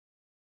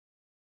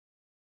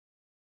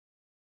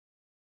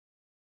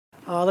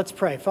Let's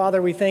pray.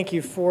 Father, we thank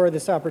you for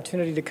this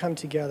opportunity to come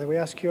together. We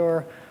ask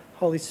your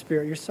Holy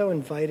Spirit, you're so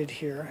invited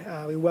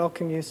here. We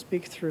welcome you.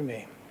 Speak through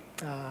me.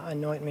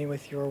 Anoint me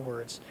with your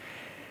words.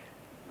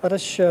 Let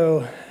us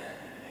show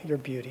your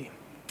beauty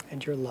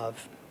and your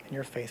love and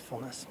your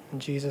faithfulness. In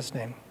Jesus'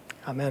 name,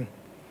 amen.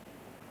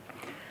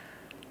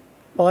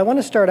 Well, I want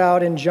to start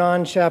out in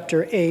John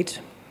chapter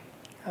 8.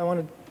 I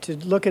wanted to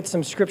look at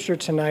some scripture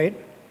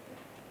tonight.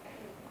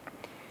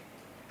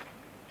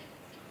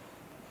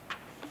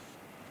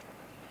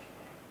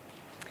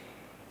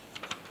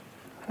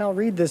 I'll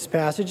read this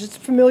passage. It's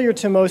familiar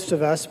to most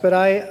of us, but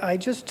I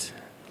just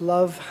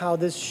love how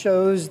this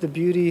shows the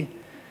beauty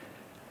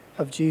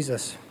of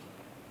Jesus.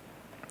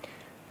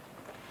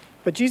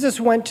 But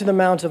Jesus went to the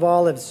Mount of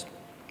Olives.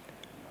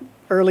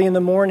 Early in the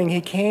morning,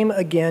 he came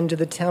again to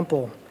the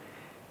temple.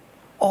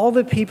 All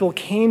the people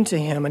came to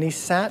him, and he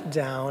sat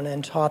down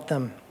and taught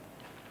them.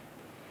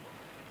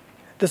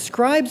 The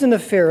scribes and the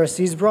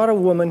Pharisees brought a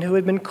woman who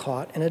had been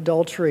caught in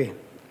adultery,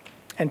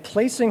 and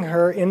placing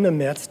her in the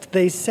midst,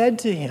 they said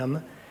to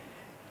him,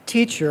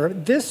 "Teacher,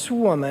 this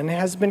woman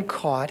has been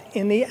caught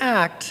in the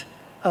act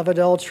of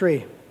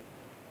adultery.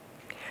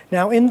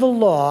 Now, in the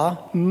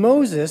law,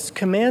 Moses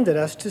commanded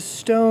us to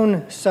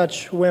stone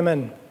such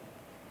women.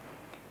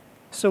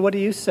 So what do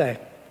you say?"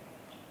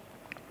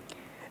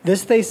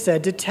 This they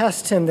said to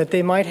test him, that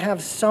they might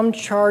have some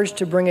charge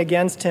to bring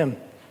against him.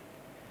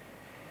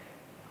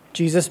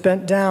 Jesus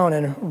bent down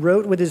and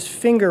wrote with his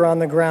finger on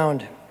the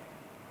ground.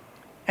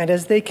 And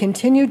as they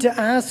continued to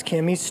ask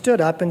him, he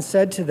stood up and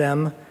said to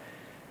them,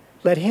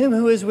 "Let him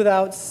who is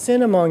without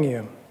sin among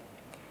you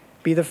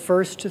be the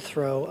first to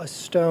throw a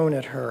stone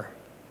at her."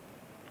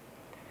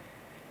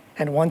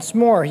 And once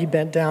more he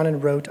bent down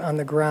and wrote on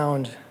the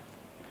ground.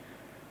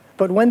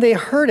 But when they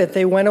heard it,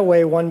 they went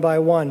away one by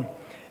one,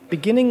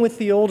 beginning with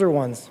the older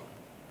ones.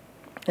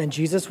 And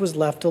Jesus was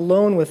left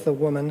alone with the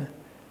woman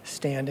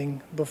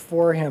standing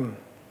before him.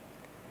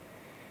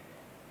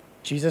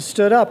 Jesus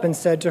stood up and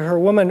said to her,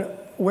 "Woman,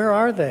 where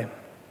are they?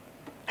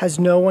 Has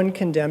no one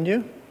condemned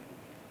you?"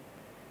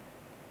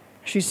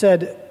 She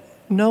said,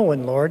 "No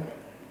one, Lord."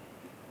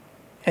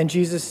 And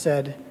Jesus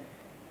said,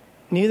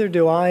 "Neither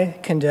do I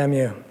condemn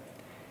you.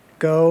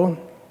 Go,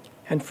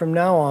 and from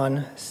now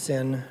on,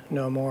 sin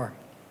no more."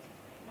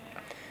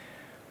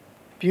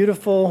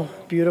 Beautiful,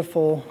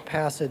 beautiful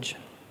passage.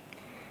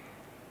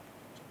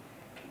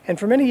 And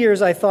for many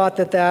years, I thought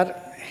that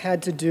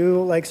had to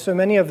do, like so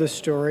many of the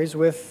stories,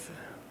 with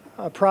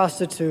a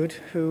prostitute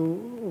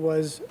who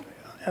was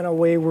in a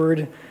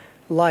wayward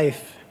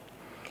life.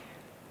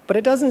 But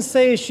it doesn't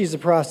say she's a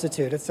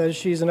prostitute. It says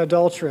she's an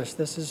adulteress.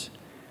 This is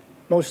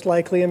most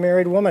likely a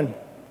married woman.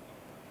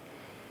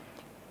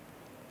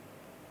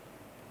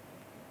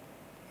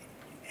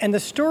 And the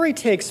story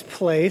takes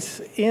place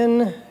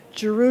in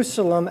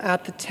Jerusalem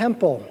at the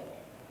temple.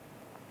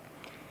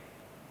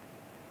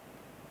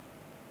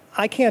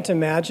 I can't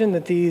imagine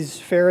that these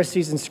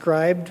Pharisees and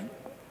scribes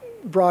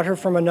brought her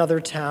from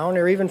another town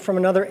or even from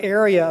another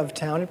area of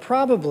town. It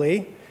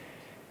probably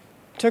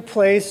took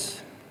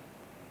place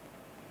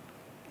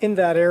in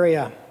that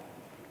area.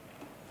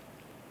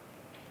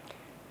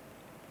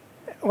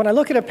 When I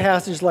look at a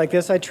passage like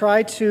this, I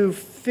try to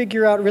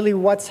figure out really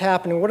what's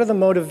happening. What are the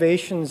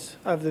motivations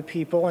of the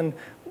people, and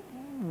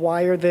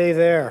why are they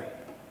there?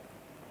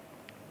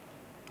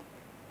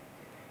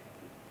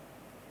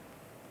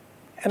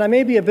 And I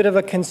may be a bit of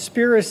a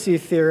conspiracy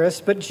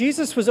theorist, but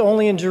Jesus was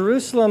only in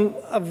Jerusalem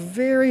a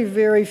very,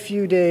 very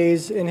few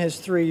days in his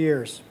 3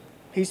 years.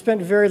 He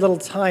spent very little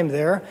time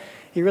there.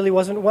 He really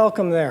wasn't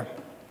welcome there.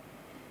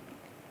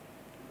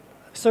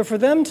 So for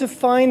them to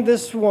find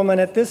this woman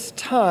at this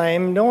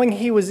time, knowing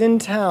he was in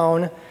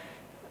town,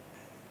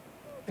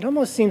 it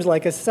almost seems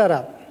like a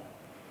setup.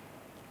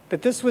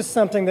 That this was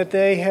something that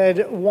they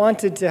had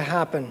wanted to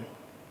happen.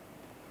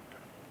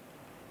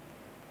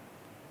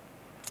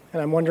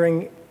 And I'm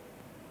wondering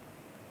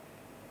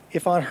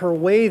if on her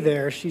way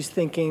there, she's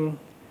thinking,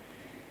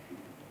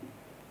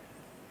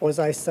 was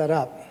I set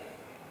up?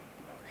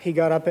 He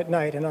got up at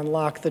night and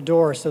unlocked the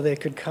door so they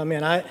could come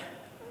in.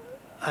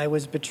 I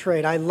was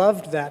betrayed. I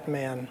loved that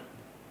man.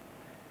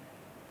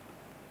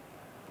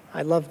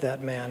 I loved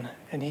that man,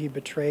 and he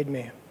betrayed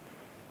me.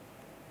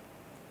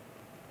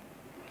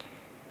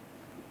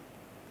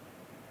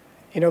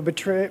 You know,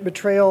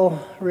 betrayal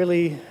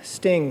really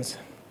stings.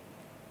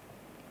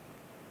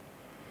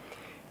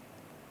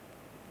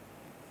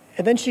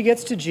 And then she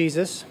gets to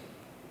Jesus,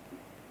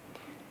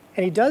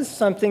 and he does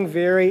something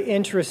very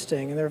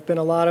interesting. And there have been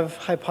a lot of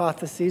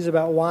hypotheses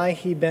about why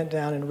he bent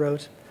down and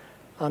wrote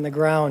on the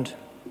ground.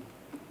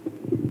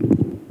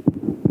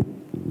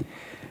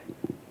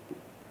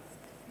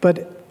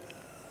 But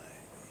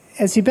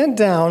as he bent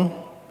down,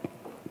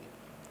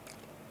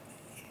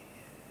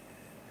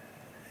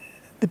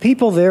 the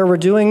people there were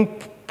doing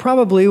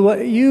probably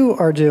what you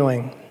are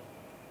doing.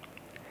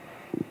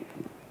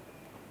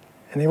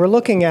 And they were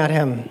looking at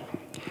him.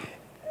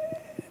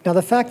 Now,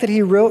 the fact that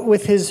he wrote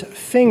with his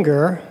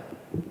finger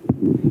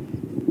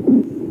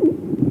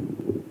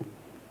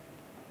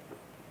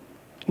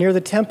Near the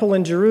temple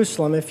in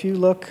Jerusalem, if you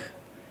look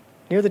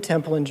near the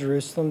temple in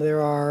Jerusalem, there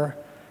are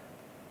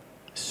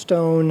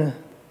stone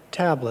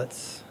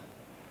tablets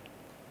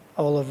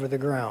all over the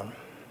ground.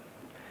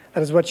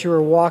 That is what you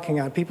were walking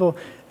on. People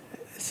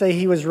say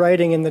he was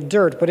writing in the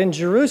dirt, but in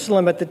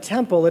Jerusalem at the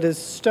temple, it is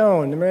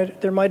stone.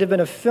 There might have been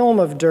a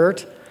film of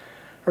dirt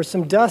or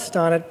some dust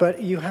on it,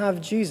 but you have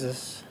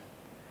Jesus,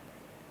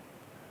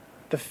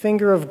 the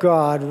finger of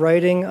God,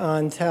 writing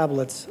on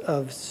tablets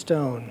of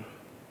stone.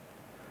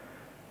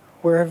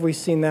 Where have we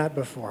seen that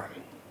before?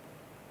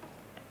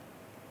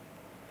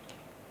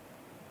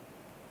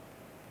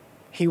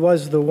 He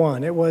was the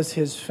one. It was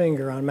his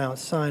finger on Mount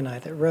Sinai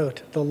that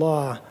wrote the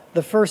law.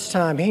 The first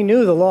time he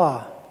knew the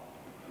law.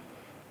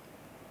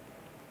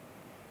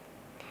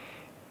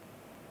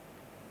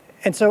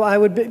 And so I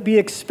would be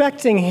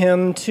expecting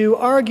him to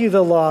argue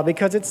the law,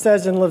 because it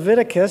says in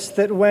Leviticus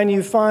that when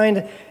you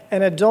find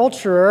an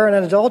adulterer and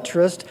an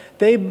adulteress,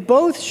 they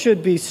both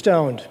should be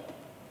stoned.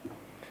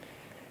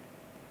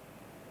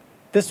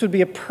 This would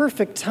be a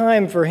perfect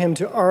time for him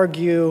to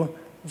argue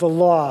the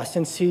law,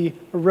 since he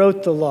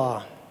wrote the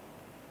law.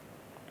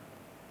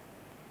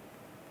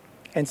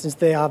 And since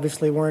they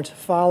obviously weren't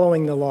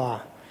following the law.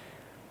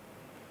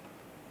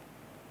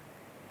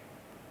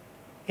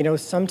 You know,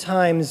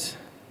 sometimes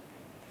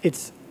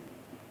it's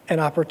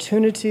an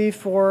opportunity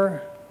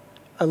for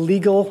a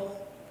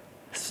legal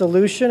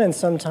solution, and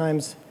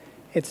sometimes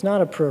it's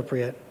not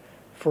appropriate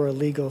for a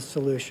legal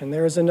solution.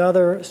 There is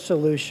another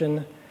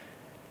solution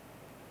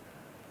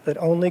that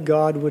only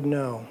God would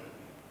know.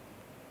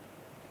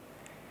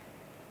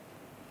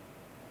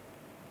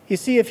 You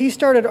see, if he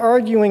started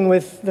arguing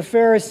with the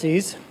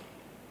Pharisees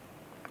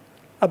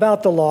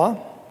about the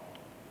law,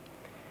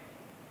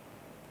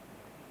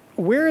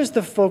 where is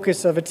the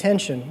focus of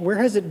attention? Where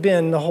has it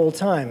been the whole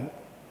time?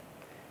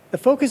 The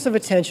focus of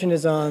attention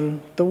is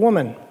on the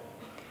woman.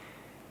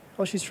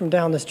 Oh, she's from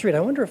down the street.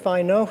 I wonder if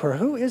I know her.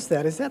 Who is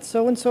that? Is that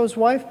so-and-so's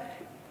wife?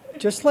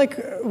 Just like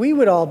we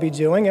would all be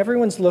doing,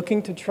 everyone's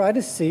looking to try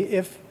to see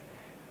if...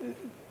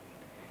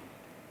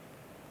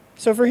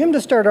 So for him to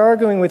start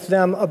arguing with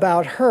them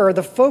about her,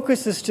 the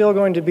focus is still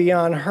going to be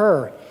on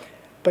her.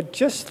 But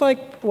just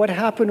like what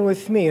happened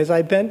with me, as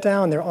I bent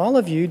down there, all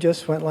of you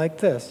just went like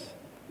this.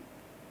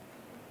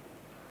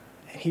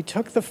 He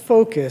took the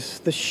focus,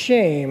 the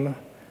shame,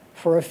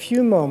 for a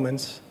few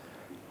moments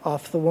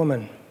off the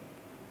woman.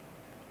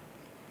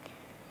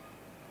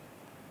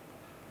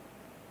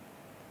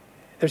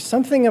 There's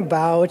something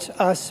about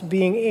us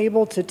being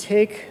able to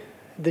take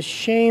the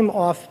shame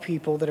off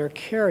people that are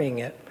carrying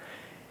it.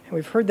 And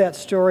we've heard that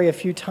story a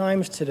few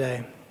times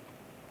today.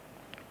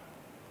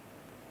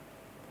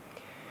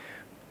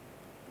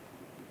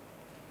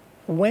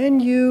 When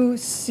you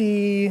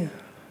see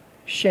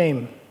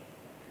shame,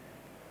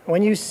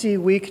 when you see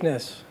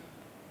weakness,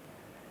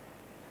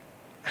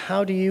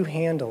 how do you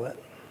handle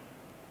it?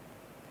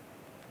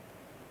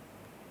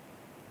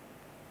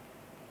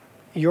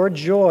 Your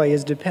joy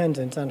is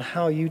dependent on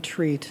how you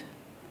treat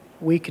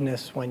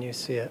weakness when you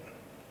see it.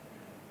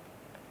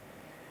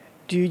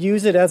 Do you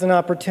use it as an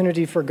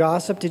opportunity for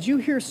gossip? Did you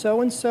hear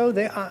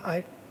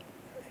so-and-so?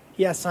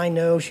 Yes, I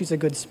know she's a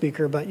good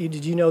speaker, but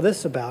did you know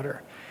this about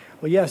her?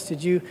 Well, yes,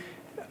 did you?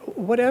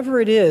 Whatever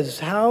it is,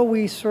 how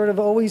we sort of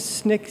always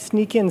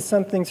sneak in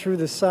something through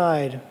the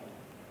side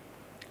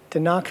to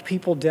knock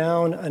people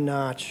down a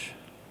notch.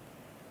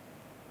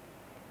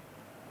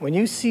 When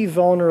you see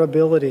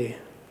vulnerability,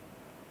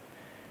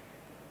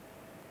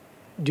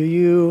 do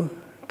you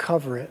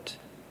cover it?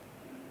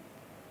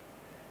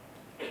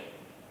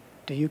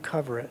 Do you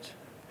cover it?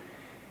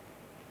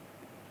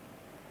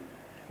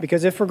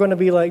 Because if we're going to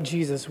be like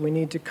Jesus, we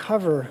need to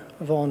cover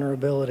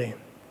vulnerability.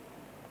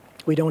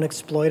 We don't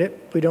exploit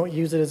it. We don't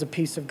use it as a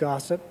piece of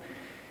gossip.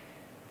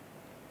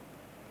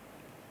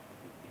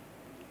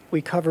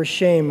 We cover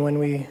shame when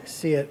we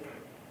see it.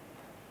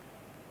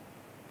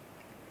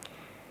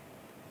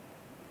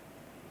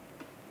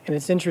 And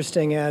it's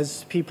interesting,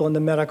 as people in the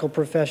medical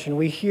profession,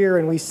 we hear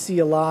and we see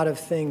a lot of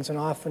things, and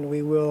often we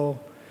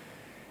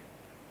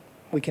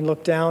can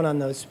look down on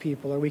those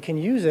people, or we can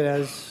use it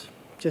as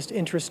just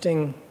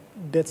interesting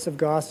bits of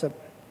gossip.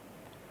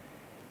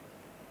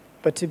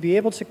 But to be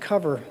able to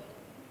cover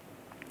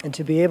and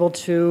to be able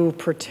to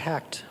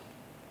protect.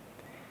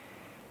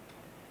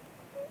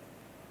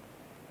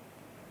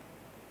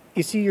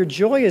 You see, your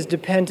joy is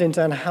dependent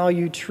on how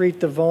you treat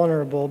the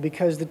vulnerable,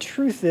 because the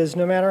truth is,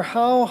 no matter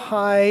how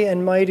high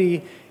and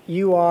mighty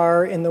you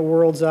are in the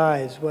world's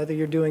eyes, whether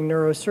you're doing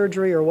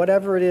neurosurgery or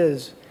whatever it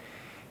is,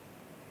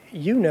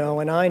 you know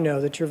and I know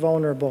that you're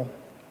vulnerable,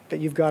 that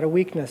you've got a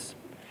weakness.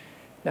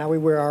 Now we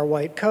wear our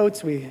white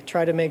coats, we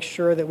try to make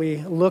sure that we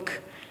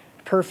look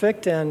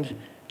perfect and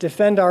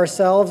defend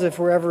ourselves if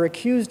we're ever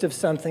accused of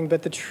something,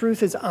 but the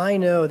truth is I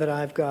know that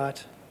I've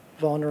got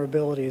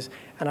vulnerabilities,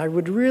 and I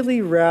would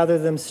really rather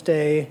them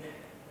stay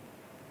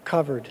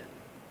covered.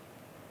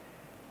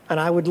 And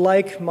I would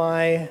like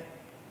my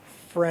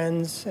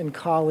friends and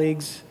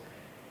colleagues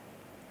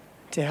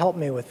to help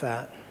me with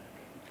that,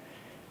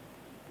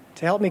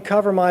 to help me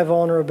cover my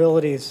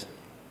vulnerabilities.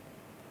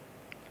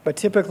 But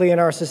typically in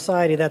our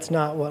society, that's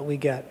not what we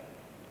get.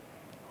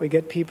 We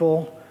get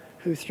people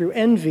who, through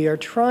envy, are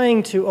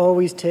trying to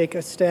always take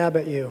a stab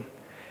at you,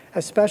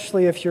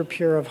 especially if you're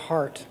pure of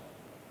heart.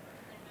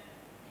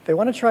 They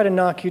want to try to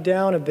knock you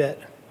down a bit.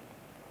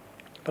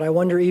 But I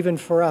wonder, even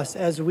for us,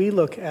 as we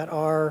look at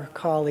our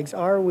colleagues,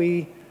 are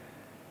we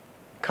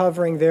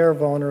covering their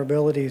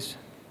vulnerabilities?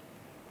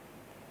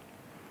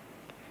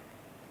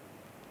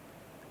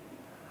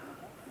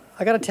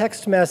 I got a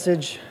text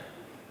message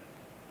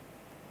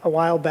a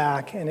while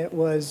back, and it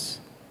was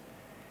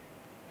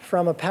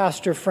from a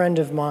pastor friend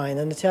of mine.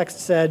 And the text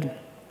said,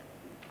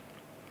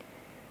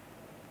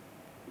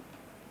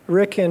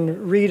 Rick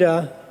and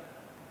Rita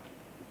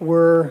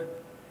were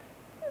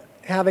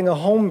having a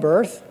home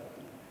birth,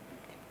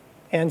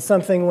 and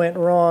something went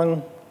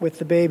wrong with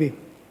the baby.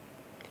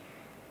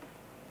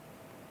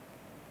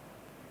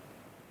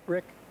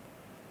 Rick?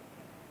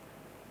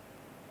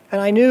 And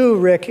I knew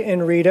Rick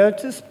and Rita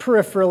just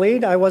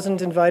peripherally. I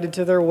wasn't invited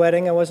to their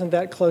wedding. I wasn't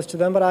that close to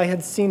them, but I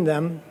had seen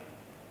them.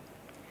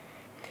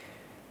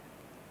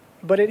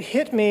 But it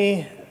hit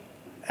me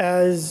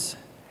as,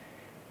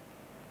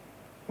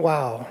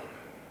 wow,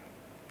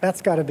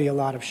 that's got to be a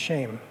lot of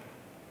shame.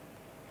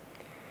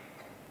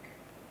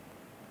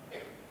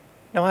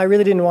 Now, I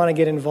really didn't want to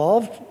get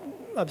involved.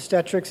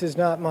 Obstetrics is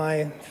not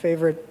my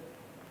favorite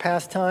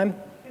pastime.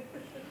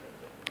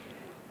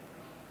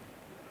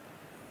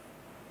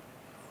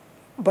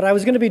 But I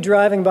was going to be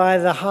driving by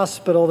the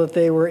hospital that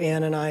they were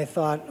in, and I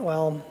thought,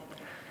 well,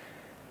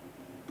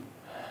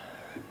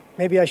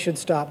 maybe I should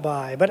stop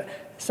by. But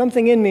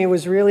something in me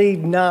was really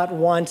not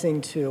wanting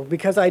to,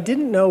 because I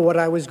didn't know what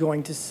I was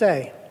going to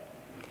say.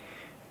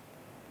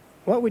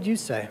 What would you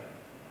say?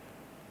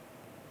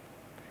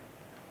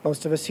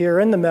 Most of us here are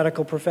in the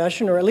medical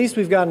profession, or at least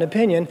we've got an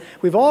opinion.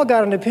 We've all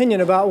got an opinion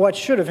about what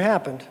should have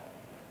happened.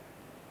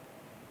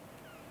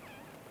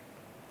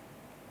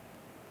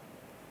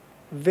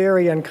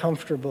 Very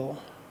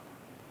uncomfortable.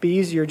 Be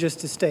easier just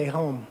to stay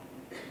home.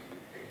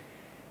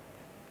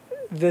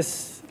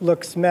 This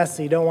looks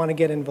messy. Don't want to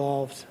get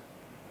involved.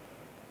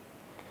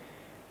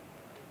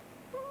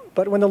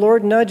 But when the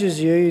Lord nudges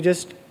you, you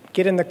just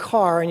get in the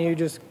car and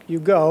you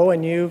go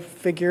and you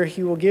figure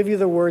He will give you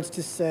the words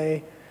to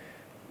say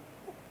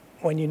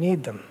when you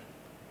need them.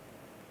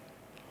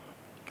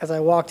 As I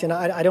walked in,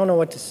 I don't know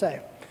what to say.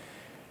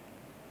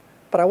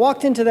 But I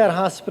walked into that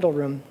hospital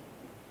room,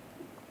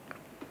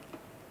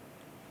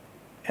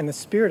 and the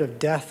spirit of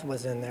death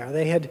was in there.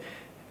 They had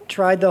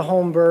tried the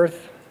home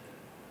birth.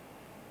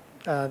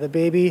 The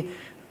baby,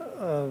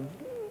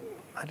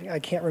 I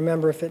can't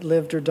remember if it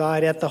lived or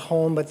died at the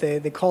home, but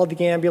they called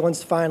the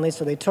ambulance finally,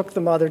 so they took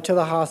the mother to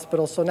the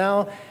hospital. So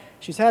now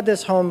she's had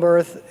this home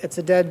birth. It's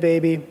a dead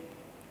baby.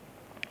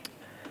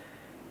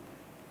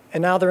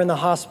 And now they're in the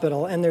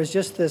hospital, and there's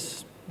just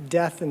this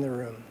death in the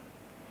room.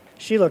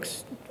 She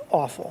looks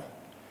awful.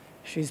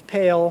 She's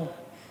pale,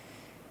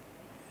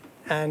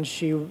 and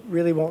she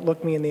really won't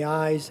look me in the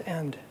eyes.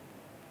 And,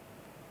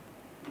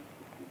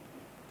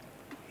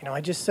 I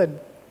just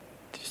said,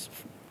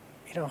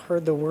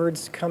 heard the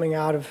words coming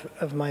out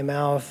of my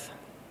mouth.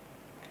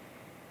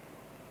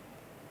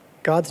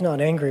 God's not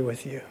angry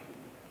with you.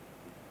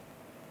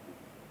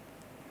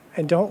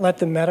 And don't let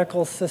the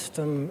medical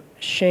system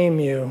shame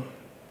you.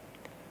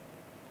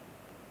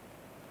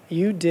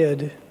 You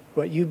did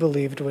what you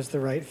believed was the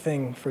right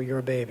thing for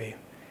your baby.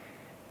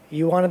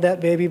 You wanted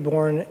that baby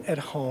born at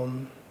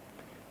home.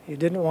 You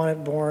didn't want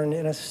it born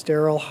in a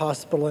sterile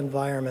hospital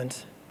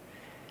environment.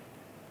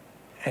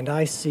 And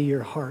I see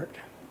your heart.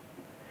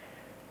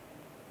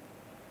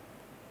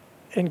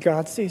 And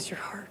God sees your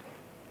heart.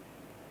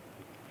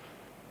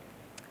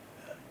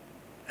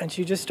 And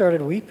she just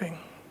started weeping.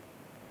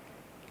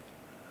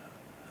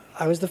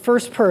 I was the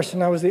first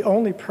person, I was the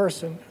only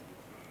person,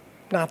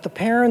 not the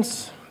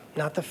parents,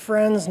 not the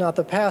friends, not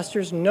the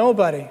pastors,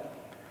 nobody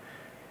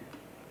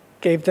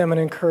gave them an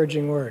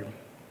encouraging word.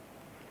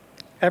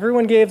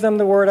 Everyone gave them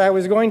the word I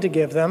was going to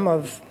give them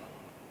of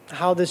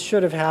how this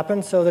should have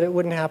happened so that it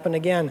wouldn't happen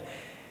again.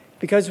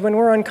 Because when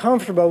we're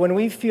uncomfortable, when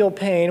we feel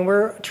pain,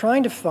 we're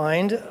trying to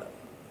find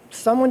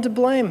someone to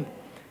blame.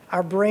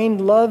 Our brain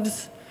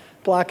loves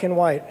black and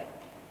white.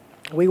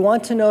 We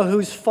want to know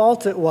whose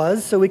fault it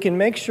was so we can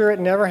make sure it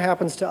never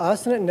happens to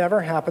us and it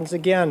never happens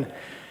again.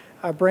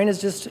 Our brain is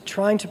just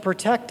trying to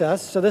protect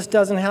us so this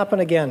doesn't happen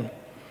again.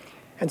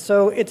 And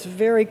so it's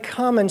very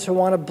common to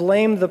want to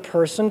blame the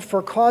person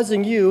for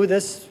causing you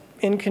this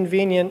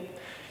inconvenient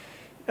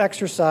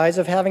exercise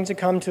of having to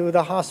come to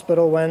the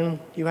hospital when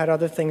you had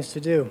other things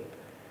to do.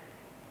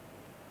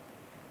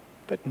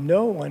 But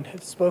no one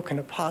had spoken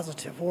a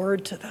positive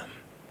word to them.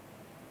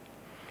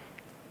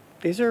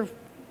 These are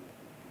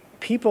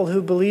people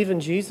who believe in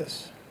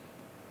Jesus.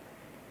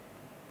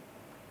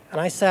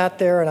 And I sat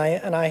there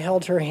and I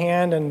held her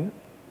hand and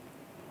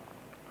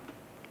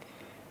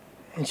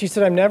she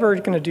said, I'm never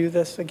going to do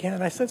this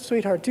again. I said,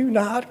 sweetheart, do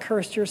not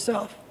curse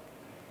yourself.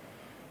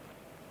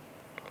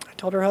 I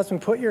told her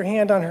husband, put your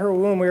hand on her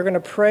womb. We're going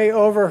to pray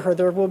over her.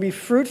 There will be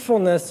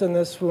fruitfulness in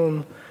this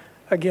womb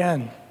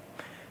again.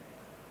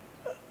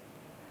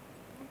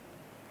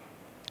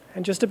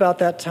 And just about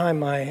that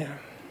time, I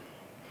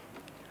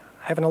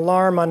have an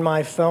alarm on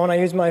my phone. I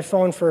use my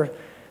phone for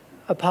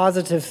a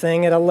positive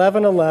thing. At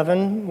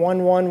 11:11,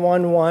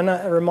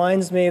 it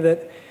reminds me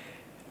that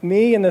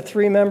me and the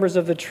three members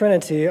of the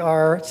Trinity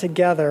are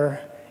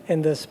together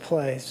in this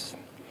place.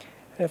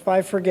 And if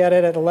I forget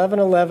it, at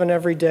 11:11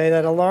 every day,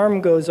 that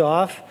alarm goes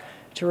off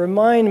to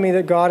remind me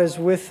that God is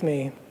with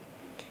me.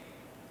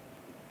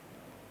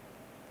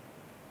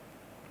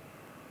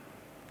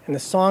 And the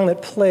song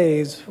that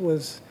plays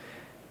was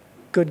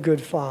Good,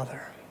 Good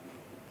Father.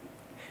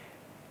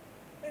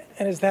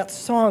 And as that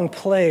song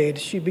played,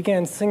 she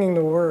began singing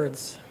the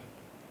words.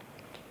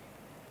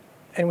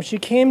 And when she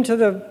came to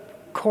the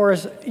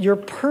chorus, "You're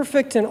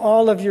perfect in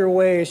all of your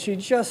ways," she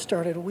just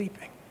started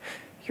weeping.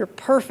 You're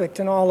perfect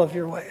in all of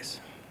your ways.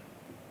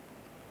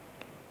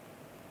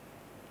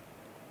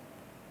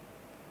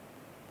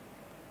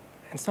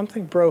 And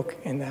something broke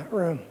in that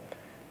room.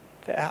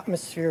 The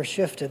atmosphere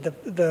shifted.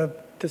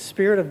 The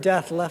spirit of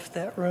death left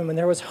that room, and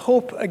there was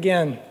hope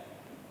again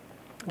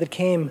that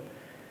came.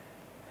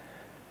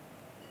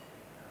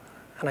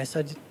 And I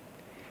said,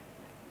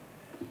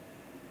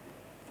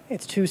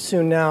 it's too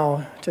soon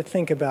now to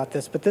think about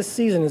this, but this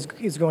season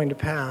is going to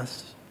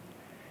pass.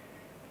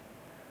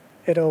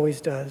 It always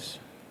does.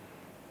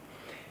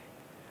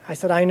 I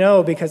said, I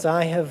know, because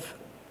I have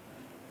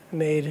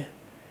made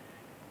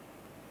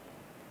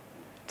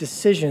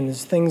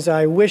decisions, things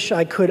I wish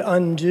I could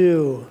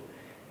undo,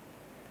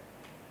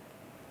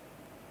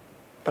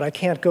 but I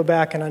can't go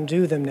back and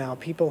undo them now.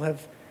 People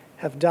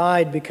have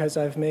died because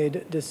I've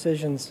made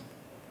decisions.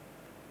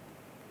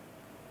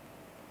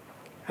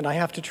 And I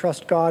have to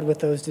trust God with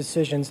those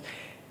decisions.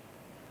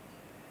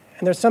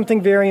 And there's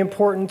something very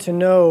important to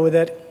know,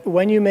 that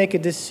when you make a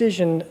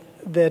decision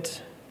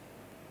that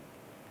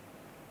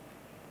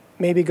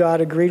maybe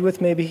God agreed with,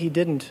 maybe he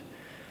didn't,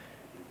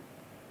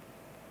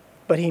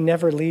 but he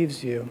never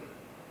leaves you.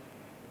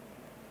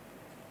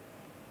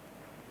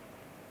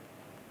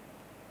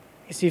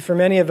 You see, for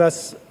many of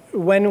us,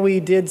 when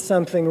we did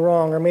something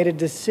wrong or made a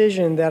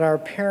decision that our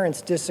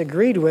parents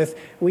disagreed with,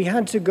 we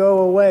had to go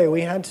away.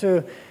 We had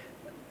to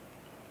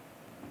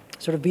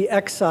sort of be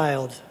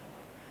exiled.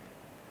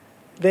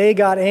 They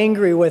got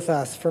angry with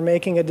us for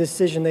making a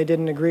decision they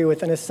didn't agree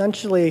with. And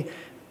essentially,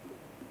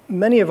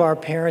 many of our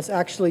parents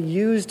actually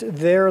used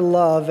their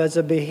love as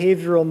a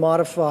behavioral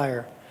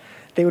modifier.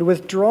 They would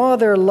withdraw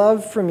their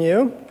love from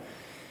you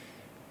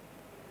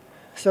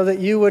so that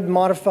you would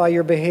modify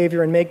your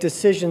behavior and make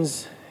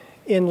decisions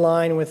in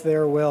line with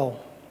their will.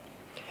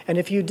 And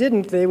if you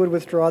didn't, they would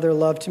withdraw their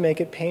love to make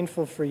it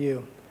painful for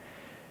you.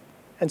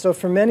 And so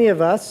for many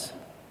of us,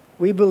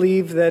 we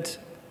believe that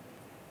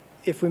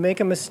if we make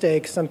a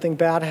mistake, something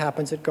bad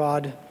happens, that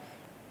God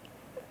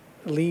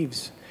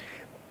leaves.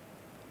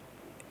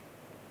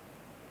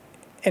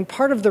 And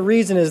part of the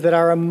reason is that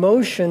our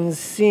emotions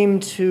seem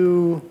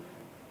to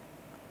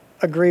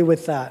agree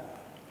with that.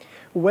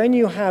 When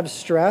you have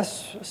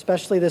stress,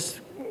 especially this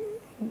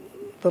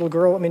little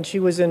girl, she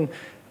was in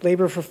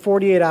labor for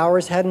 48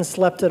 hours, hadn't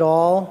slept at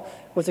all,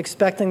 was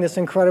expecting this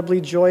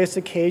incredibly joyous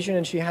occasion,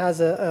 and she has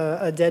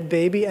a dead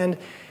baby, and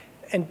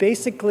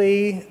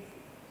basically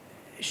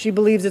she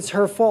believes it's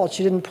her fault.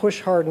 She didn't push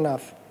hard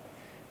enough.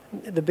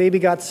 The baby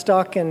got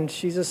stuck, and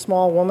she's a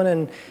small woman,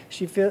 and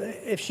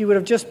if she would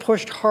have just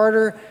pushed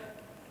harder,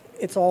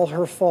 it's all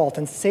her fault.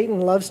 And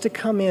Satan loves to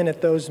come in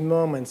at those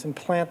moments and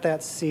plant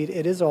that seed.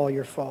 It is all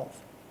your fault.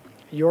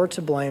 You're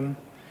to blame.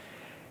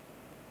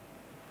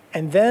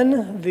 And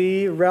then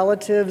the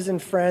relatives and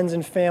friends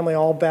and family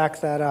all back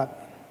that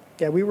up.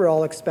 Yeah, we were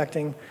all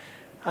expecting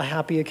a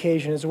happy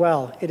occasion as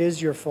well. It is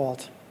your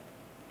fault.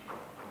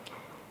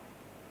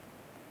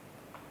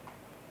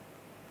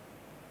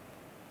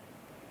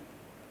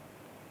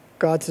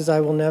 God says, I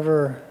will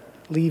never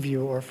leave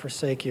you or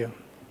forsake you.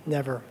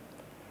 Never.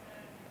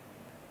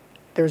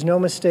 There's no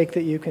mistake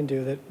that you can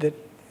do that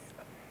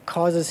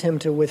causes him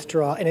to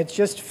withdraw. And it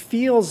just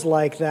feels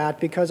like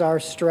that because our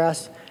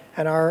stress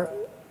and our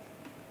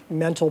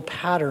mental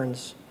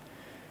patterns.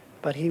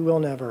 But he will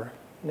never,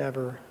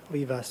 never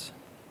leave us.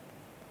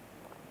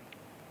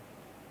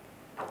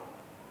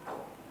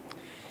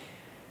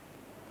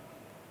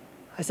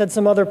 I said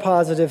some other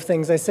positive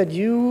things. I said,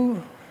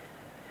 you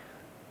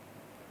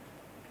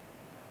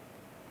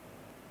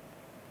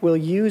will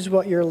use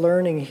what you're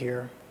learning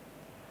here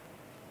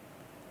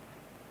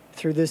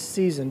through this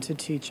season to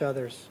teach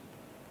others.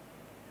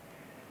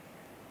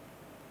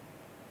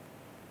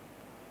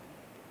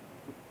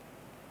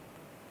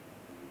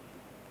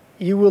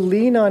 You will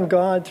lean on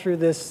God through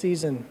this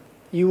season.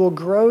 You will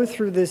grow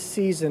through this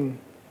season.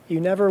 You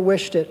never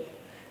wished it,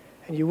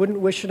 and you wouldn't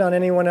wish it on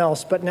anyone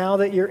else. But now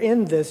that you're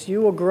in this,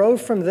 you will grow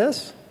from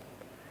this,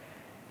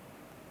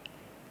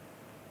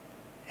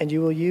 and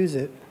you will use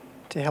it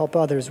to help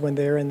others when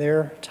they're in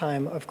their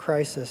time of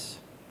crisis.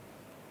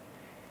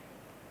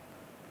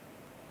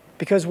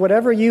 Because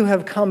whatever you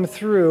have come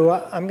through,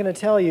 I'm going to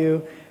tell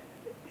you,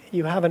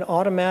 you have an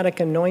automatic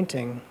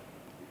anointing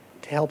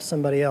to help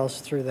somebody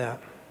else through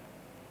that.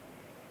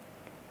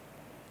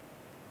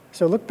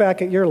 So look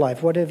back at your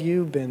life. What have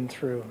you been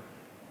through?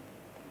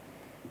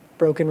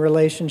 broken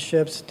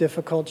relationships,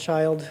 difficult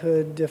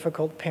childhood,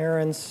 difficult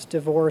parents,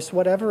 divorce,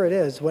 whatever it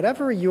is,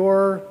 whatever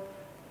your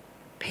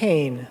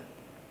pain,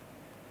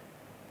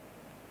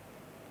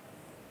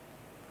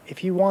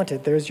 if you want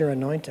it, there's your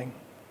anointing.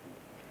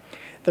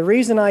 The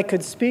reason I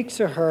could speak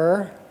to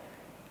her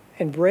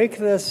and break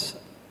this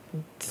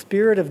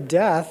spirit of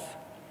death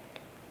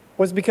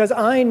was because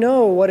I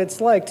know what it's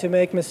like to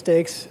make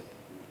mistakes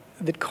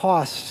that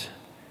cost.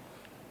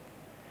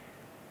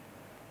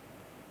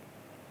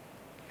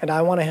 And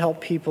I want to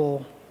help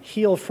people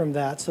heal from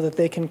that so that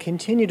they can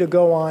continue to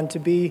go on to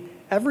be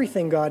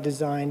everything God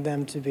designed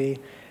them to be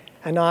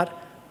and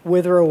not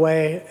wither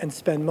away and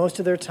spend most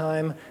of their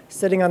time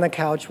sitting on the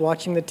couch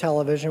watching the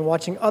television,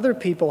 watching other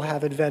people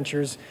have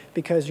adventures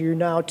because you're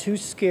now too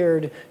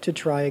scared to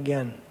try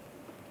again.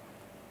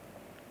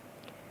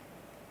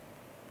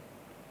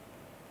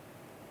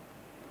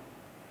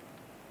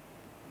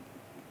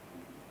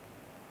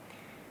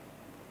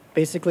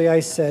 Basically, I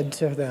said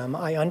to them,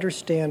 I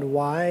understand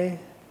why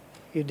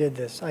you did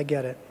this. I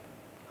get it.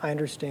 I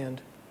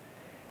understand.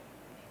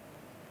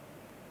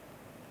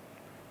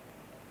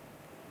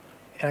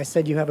 And I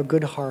said, you have a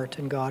good heart,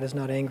 and God is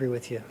not angry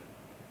with you.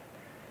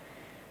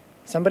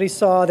 Somebody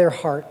saw their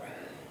heart.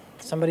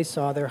 Somebody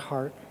saw their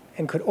heart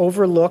and could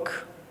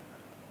overlook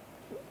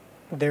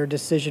their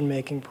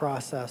decision-making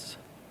process.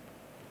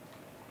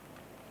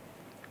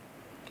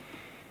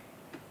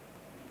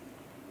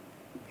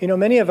 You know,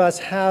 many of us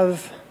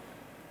have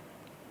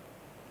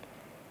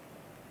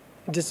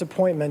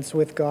disappointments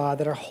with God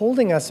that are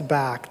holding us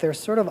back. They're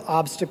sort of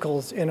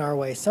obstacles in our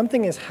way.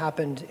 Something has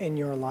happened in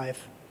your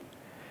life.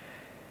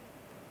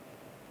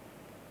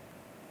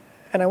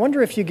 And I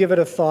wonder if you give it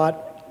a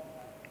thought,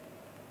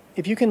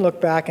 if you can look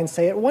back and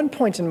say, at one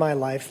point in my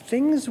life,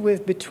 things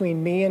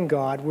between me and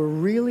God were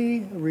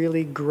really,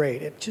 really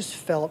great. It just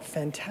felt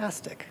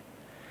fantastic.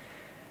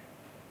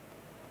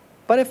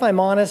 But if I'm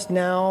honest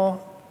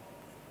now,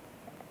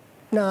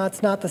 no,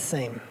 it's not the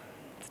same.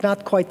 It's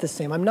not quite the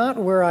same. I'm not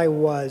where I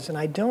was, and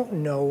I don't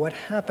know what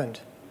happened.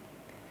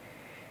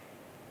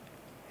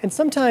 And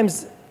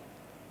sometimes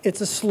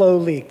it's a slow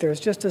leak. There's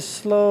just a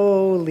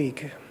slow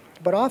leak.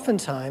 But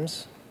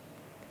oftentimes,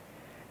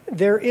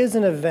 there is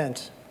an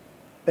event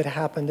that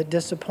happened that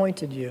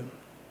disappointed you,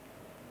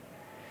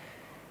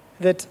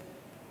 that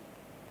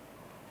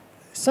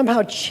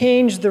somehow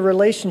changed the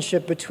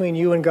relationship between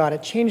you and God.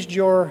 It changed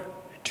your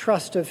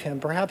trust of Him,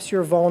 perhaps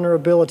your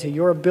vulnerability,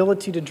 your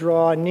ability to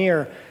draw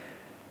near.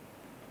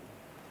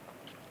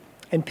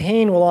 And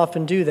pain will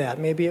often do that.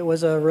 Maybe it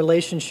was a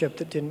relationship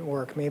that didn't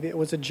work. Maybe it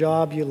was a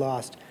job you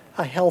lost,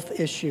 a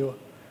health issue,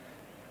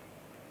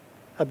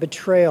 a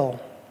betrayal,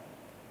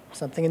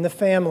 something in the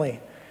family.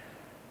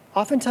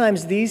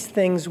 Oftentimes, these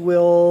things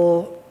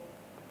will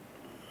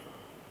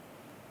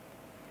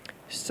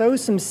sow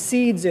some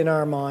seeds in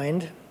our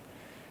mind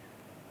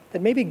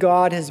that maybe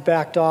God has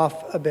backed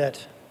off a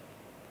bit.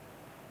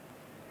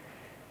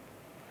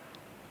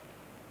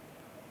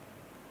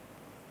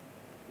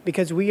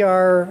 Because we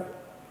are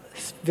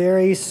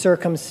very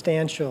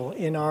circumstantial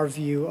in our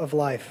view of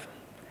life.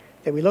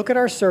 That we look at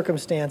our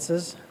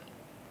circumstances,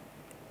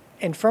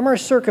 and from our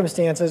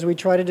circumstances, we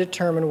try to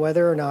determine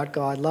whether or not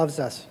God loves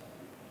us.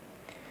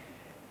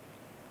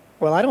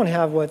 Well, I don't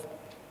have what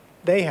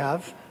they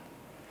have.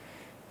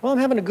 Well, I'm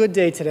having a good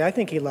day today. I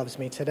think He loves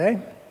me today.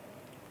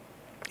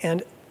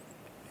 And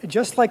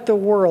just like the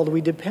world,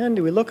 we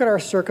look at our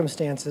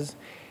circumstances,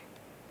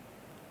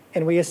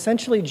 and we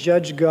essentially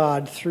judge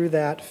God through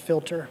that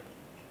filter.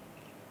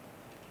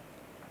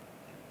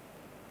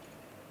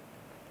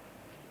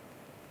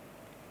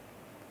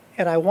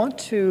 And I want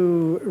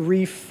to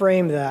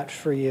reframe that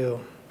for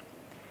you.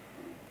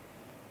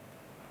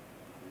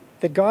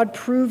 That God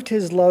proved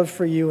His love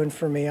for you and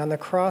for me on the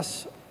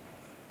cross,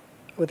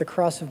 with the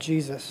cross of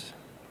Jesus.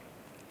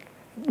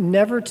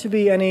 Never to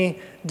be any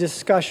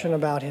discussion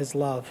about His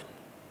love.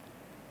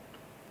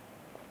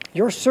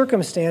 Your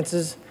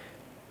circumstances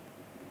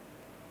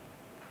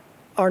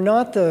are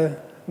not the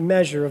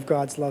measure of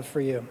God's love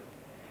for you.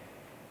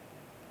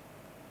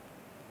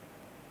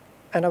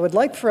 And I would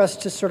like for us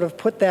to sort of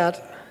put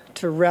that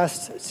to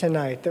rest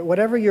tonight, that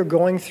whatever you're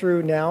going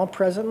through now,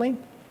 presently,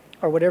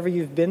 or whatever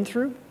you've been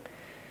through,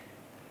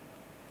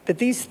 that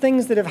these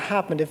things that have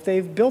happened, if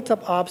they've built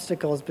up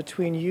obstacles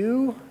between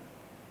you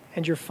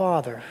and your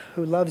Father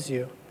who loves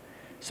you,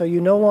 so you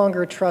no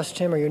longer trust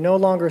Him or you're no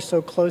longer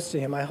so close to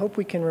Him, I hope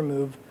we can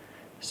remove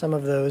some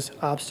of those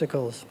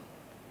obstacles.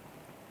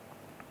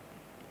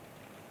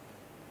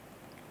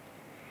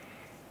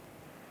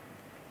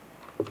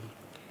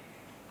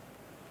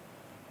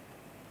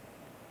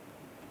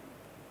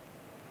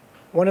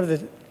 One of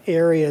the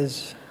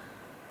areas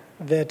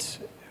that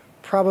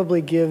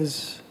probably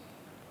gives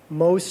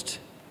most,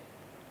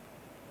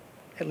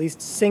 at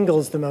least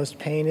singles, the most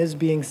pain is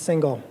being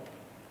single.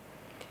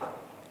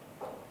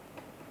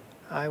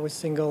 I was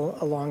single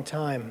a long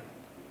time.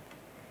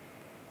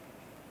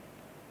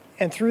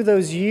 And through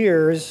those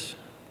years,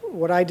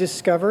 what I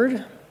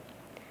discovered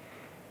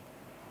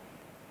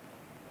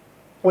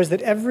was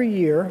that every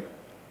year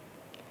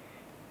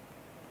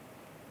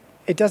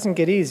it doesn't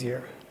get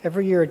easier.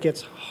 Every year it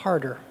gets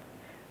harder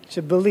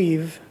to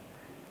believe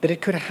that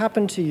it could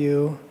happen to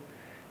you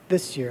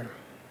this year,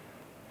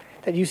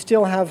 that you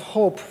still have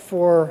hope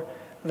for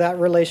that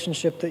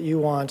relationship that you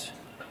want,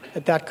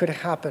 that could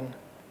happen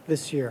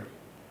this year.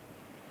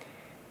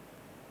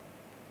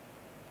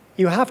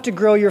 You have to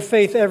grow your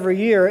faith every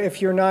year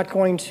if you're not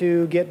going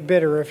to get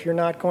bitter, if you're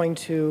not going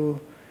to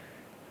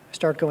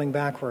start going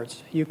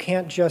backwards. You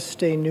can't just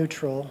stay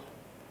neutral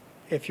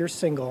if you're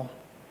single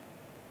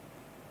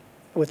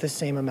with the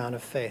same amount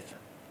of faith.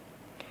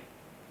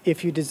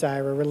 If you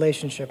desire a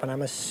relationship, and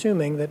I'm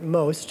assuming that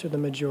most or the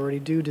majority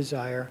do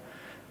desire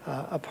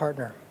a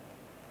partner.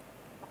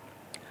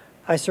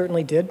 I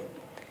certainly did.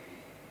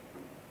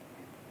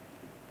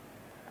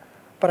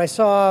 But I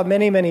saw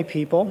many, many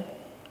people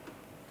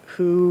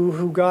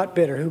who got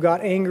bitter, who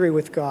got angry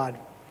with God.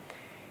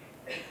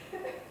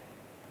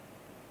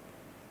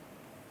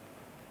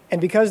 And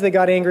because they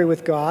got angry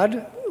with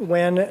God,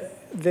 when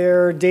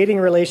their dating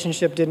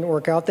relationship didn't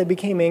work out, they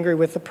became angry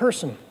with the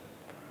person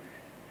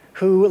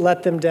who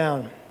let them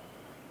down.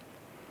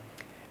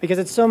 Because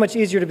it's so much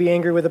easier to be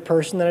angry with a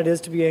person than it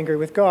is to be angry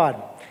with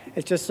God.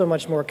 It's just so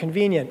much more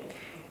convenient.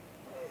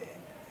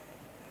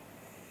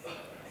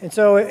 And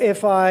so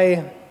if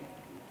I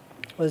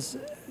was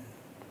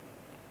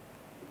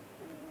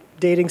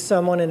dating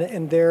someone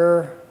and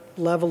their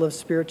level of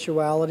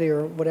spirituality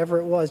or whatever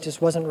it was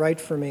just wasn't right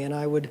for me, and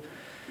I would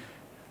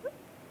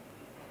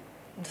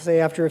say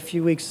after a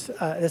few weeks,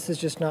 this is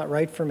just not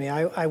right for me,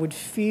 I would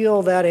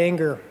feel that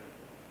anger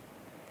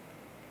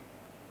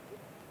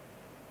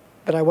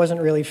that I wasn't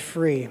really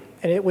free.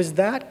 And it was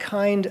that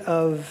kind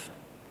of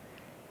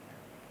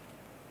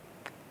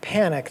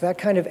panic, that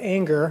kind of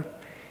anger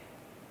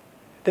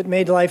that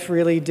made life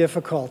really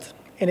difficult.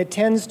 And it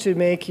tends to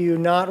make you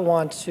not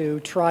want to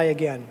try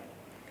again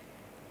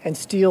and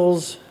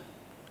steals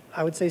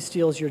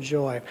your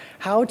joy.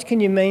 How can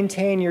you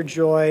maintain your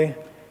joy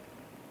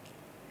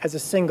as a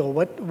single?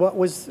 What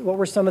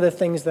were some of the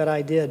things that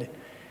I did?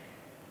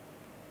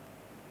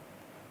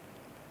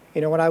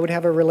 You know, when I would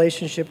have a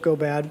relationship go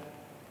bad,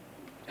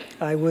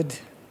 I would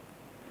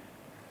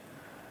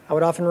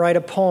often write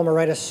a poem or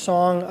write a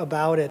song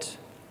about it.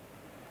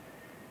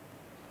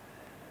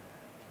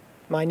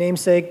 My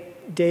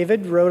namesake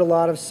David wrote a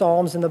lot of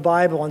psalms in the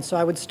Bible, and so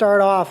I would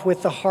start off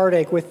with the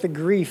heartache, with the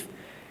grief.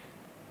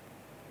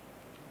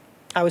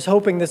 I was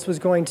hoping this was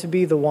going to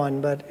be the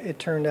one, but it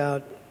turned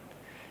out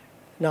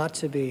not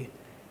to be.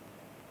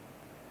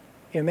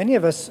 You know, many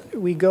of us,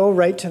 we go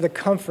right to the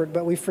comfort,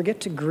 but we forget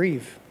to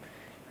grieve.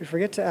 We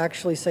forget to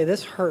actually say,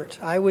 this hurt.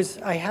 I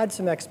had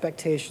some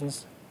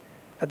expectations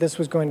that this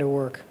was going to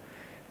work.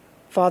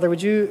 Father,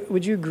 would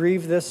you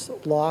grieve this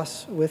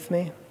loss with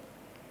me?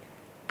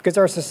 Because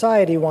our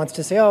society wants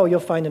to say, oh, you'll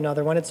find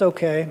another one, it's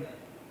okay.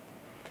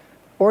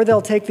 Or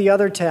they'll take the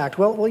other tact.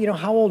 Well, you know,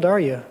 how old are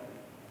you?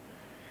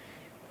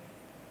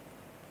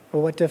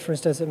 Well, what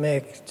difference does it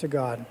make to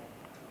God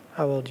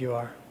how old you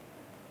are?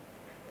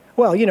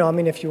 Well, you know, I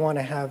mean, if you want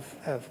to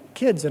have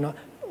kids, and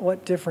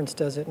what difference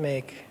does it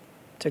make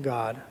to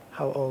God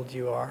how old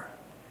you are?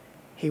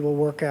 He will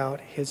work out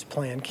his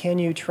plan. Can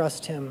you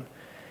trust him?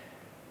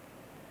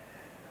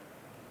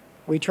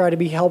 We try to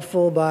be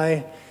helpful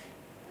by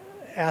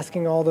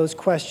asking all those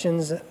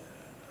questions.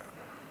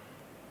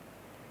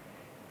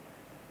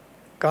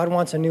 God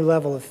wants a new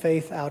level of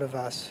faith out of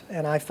us,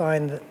 and I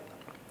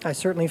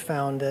certainly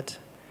found that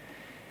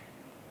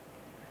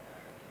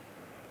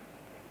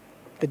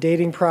the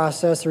dating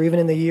process, or even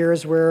in the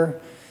years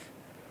where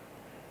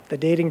the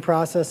dating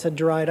process had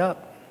dried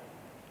up,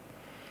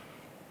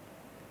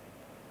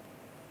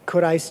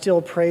 could I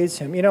still praise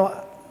him? You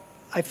know,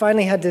 I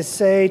finally had to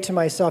say to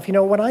myself, you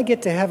know, when I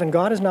get to heaven,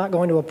 God is not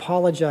going to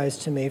apologize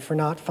to me for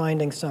not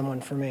finding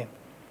someone for me.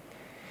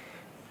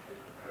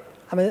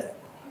 I mean,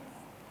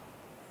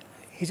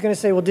 he's going to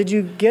say, well, did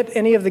you get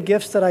any of the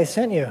gifts that I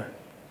sent you?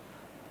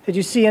 Did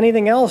you see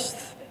anything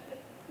else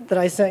that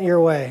I sent your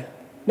way?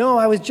 No,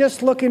 I was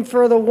just looking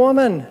for the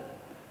woman.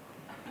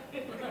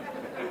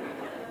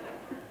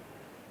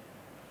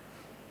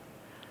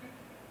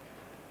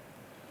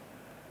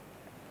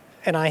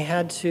 And I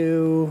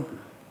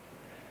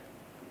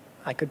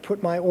could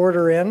put my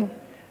order in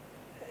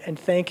and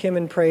thank him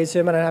and praise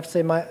him, and I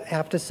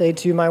have to say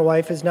to you, my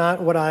wife is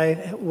not what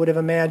I would have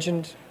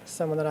imagined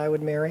someone that I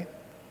would marry.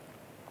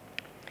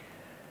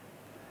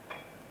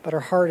 But her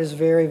heart is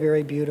very,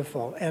 very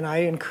beautiful, and I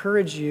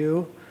encourage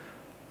you,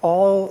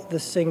 all the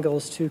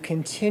singles, to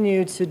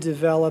continue to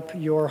develop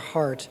your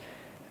heart.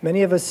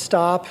 Many of us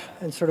stop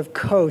and sort of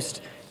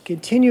coast.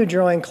 Continue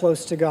drawing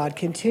close to God.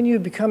 Continue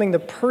becoming the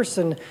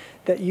person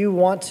that you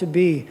want to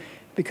be.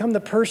 Become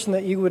the person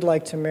that you would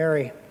like to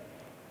marry.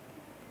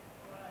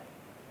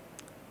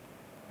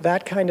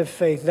 That kind of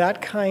faith,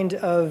 that kind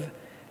of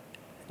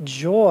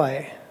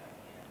joy,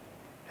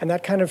 and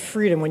that kind of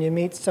freedom when you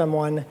meet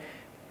someone,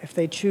 if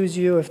they choose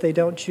you, if they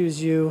don't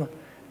choose you,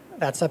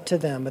 that's up to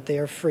them, but they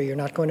are free. You're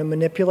not going to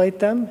manipulate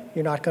them.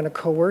 You're not going to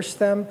coerce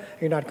them.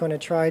 You're not going to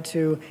try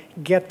to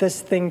get this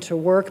thing to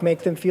work, make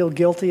them feel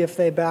guilty if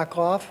they back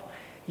off.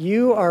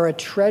 You are a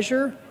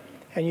treasure,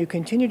 and you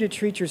continue to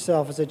treat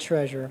yourself as a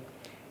treasure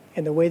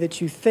in the way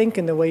that you think,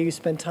 in the way you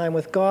spend time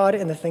with God,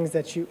 in the things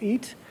that you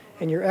eat,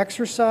 in your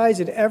exercise,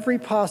 in every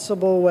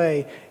possible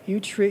way. You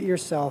treat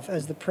yourself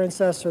as the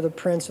princess or the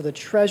prince or the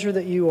treasure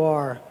that you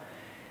are,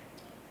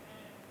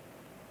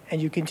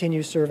 and you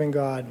continue serving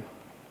God.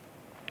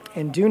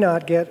 And do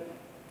not get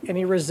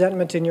any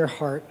resentment in your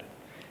heart,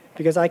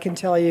 because I can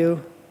tell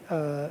you,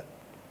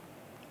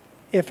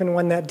 if and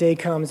when that day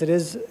comes, it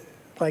is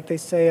like they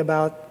say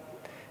about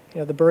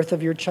the birth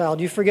of your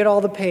child. You forget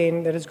all the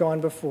pain that has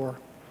gone before.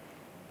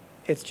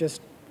 It's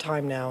just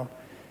time now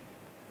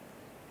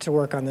to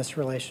work on this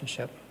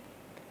relationship.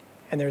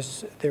 And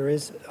there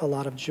is a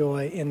lot of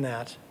joy in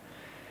that.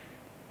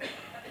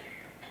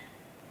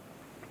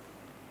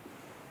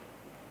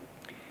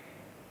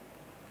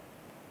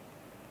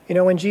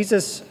 When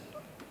Jesus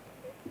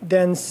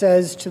then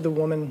says to the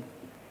woman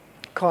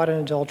caught in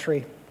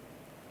adultery,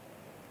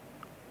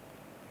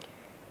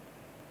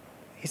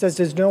 he says,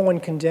 "Does no one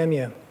condemn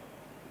you?"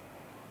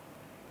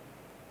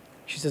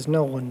 She says,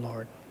 "No one,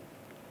 Lord."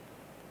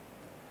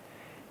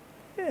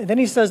 And then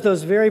he says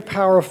those very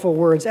powerful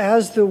words,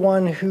 "As the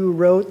one who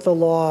wrote the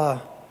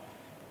law,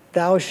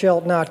 thou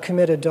shalt not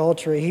commit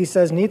adultery." He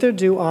says, "Neither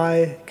do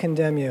I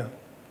condemn you."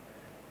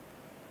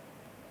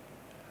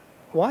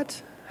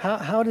 What?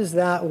 How does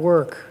that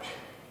work?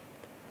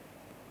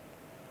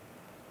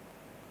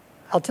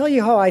 I'll tell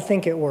you how I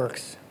think it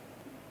works.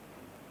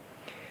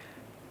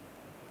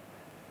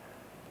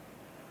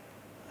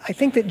 I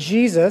think that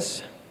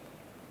Jesus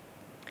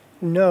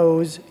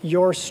knows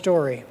your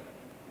story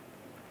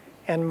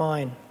and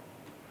mine.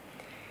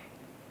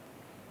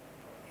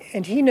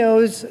 And he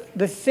knows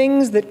the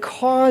things that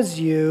cause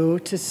you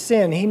to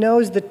sin. He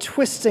knows the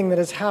twisting that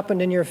has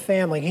happened in your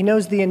family. He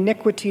knows the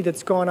iniquity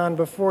that's gone on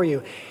before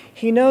you.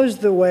 He knows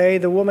the way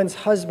the woman's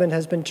husband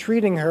has been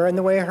treating her, and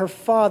the way her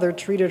father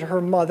treated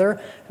her mother,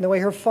 and the way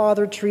her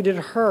father treated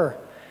her.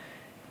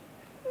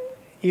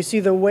 You see,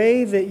 the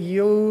way that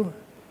your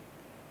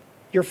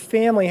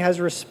family has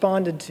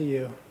responded to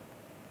you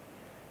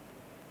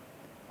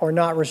or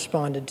not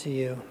responded to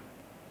you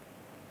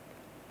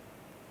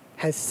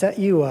has set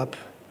you up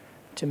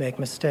to make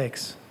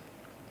mistakes.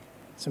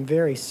 Some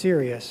very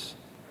serious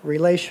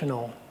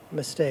relational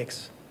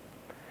mistakes.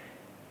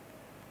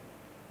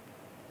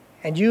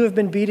 And you have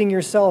been beating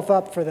yourself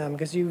up for them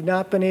because you've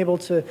not been able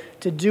to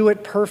do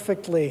it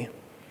perfectly.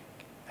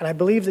 And I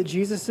believe that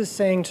Jesus is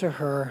saying to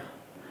her,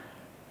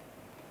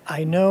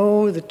 I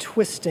know the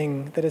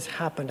twisting that has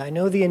happened. I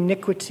know the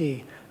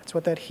iniquity. That's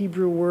what that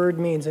Hebrew word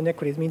means,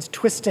 iniquity. It means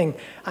twisting.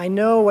 I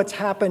know what's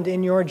happened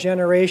in your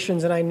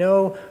generations, and I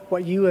know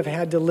what you have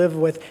had to live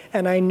with,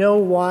 and I know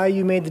why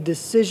you made the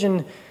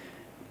decision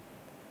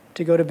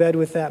to go to bed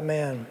with that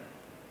man.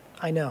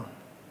 I know.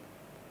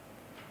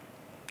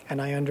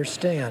 And I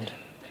understand.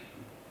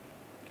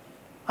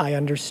 I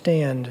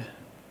understand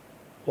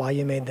why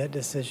you made that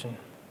decision.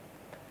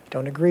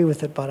 Don't agree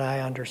with it, but I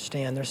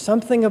understand. There's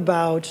something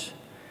about,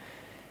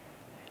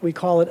 we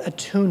call it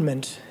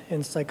attunement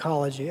in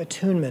psychology,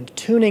 attunement,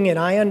 tuning in.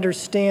 I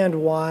understand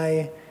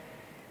why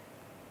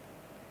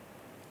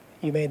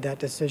you made that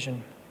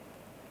decision.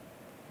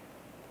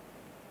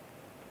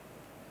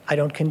 I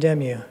don't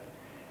condemn you.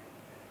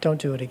 Don't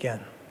do it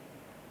again.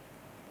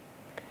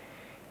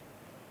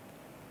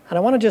 And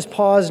I want to just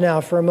pause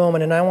now for a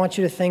moment, and I want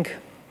you to think,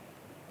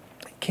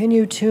 can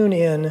you tune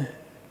in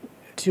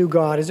to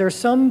God? Is there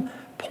some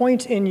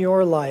point in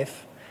your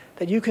life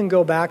that you can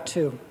go back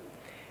to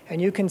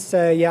and you can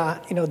say, yeah,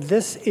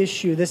 this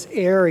issue, this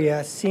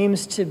area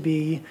seems to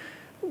be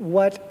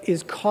what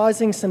is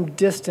causing some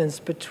distance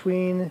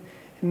between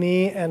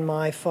me and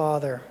my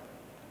Father.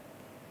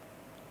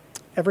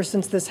 Ever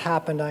since this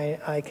happened,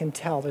 I can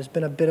tell there's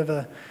been a bit of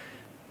a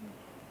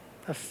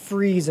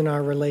freeze in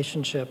our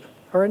relationship.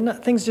 Or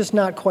things just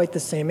not quite the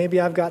same. Maybe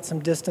I've got some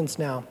distance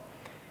now.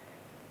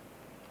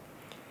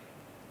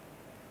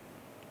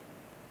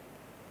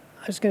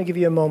 I'm just going to give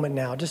you a moment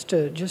now, just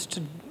to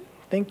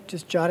think,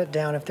 just jot it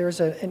down. If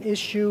there's an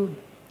issue,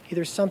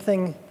 either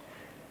something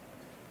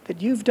that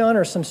you've done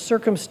or some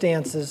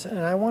circumstances, and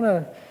I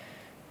want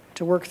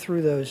to work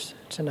through those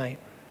tonight.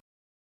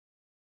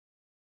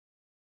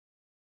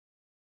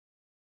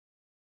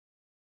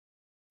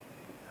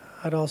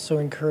 I'd also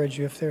encourage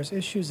you, if there's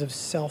issues of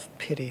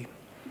self-pity,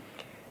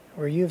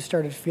 where you have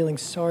started feeling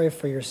sorry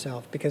for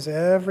yourself because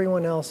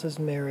everyone else is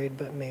married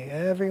but me.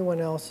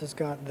 Everyone else has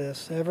got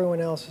this. Everyone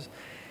else is...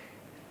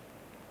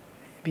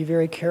 Be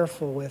very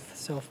careful with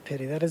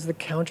self-pity. That is the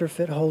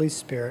counterfeit Holy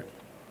Spirit.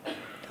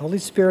 The Holy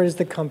Spirit is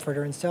the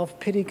comforter, and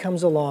self-pity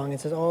comes along and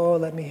says, oh,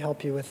 let me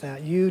help you with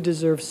that. You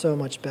deserve so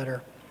much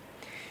better.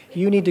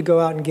 You need to go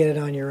out and get it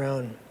on your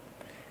own.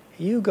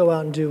 You go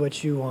out and do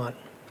what you want.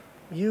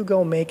 You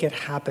go make it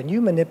happen. You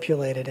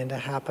manipulate it into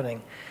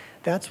happening.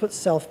 That's what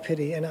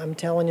self-pity, and I'm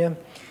telling you,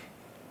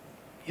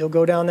 you'll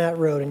go down that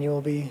road and you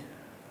will be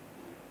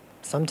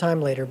sometime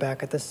later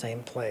back at the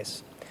same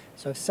place.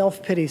 So if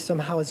self-pity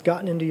somehow has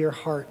gotten into your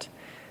heart,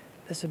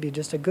 this would be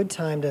just a good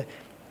time to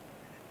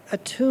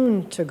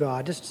attune to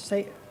God. Just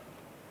say,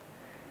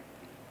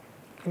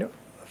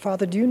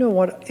 Father, do you know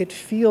what it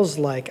feels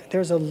like?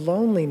 There's a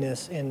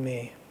loneliness in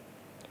me.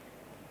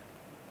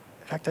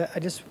 In fact,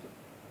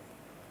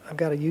 I've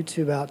got a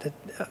YouTube out that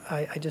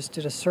I just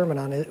did a sermon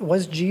on it.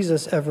 Was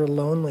Jesus ever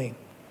lonely?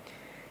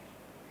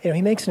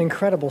 He makes an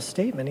incredible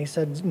statement. He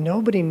said,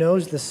 nobody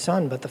knows the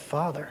Son but the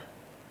Father.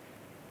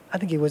 I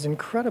think he was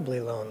incredibly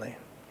lonely.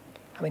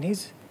 I mean,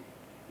 he's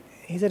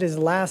at his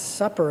Last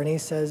Supper, and he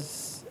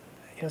says,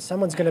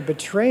 someone's going to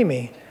betray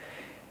me.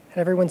 And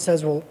everyone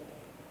says, well,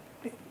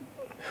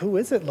 who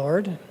is it,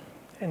 Lord?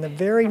 In the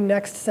very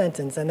next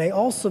sentence, and they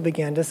also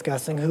began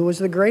discussing who was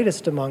the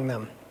greatest among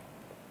them.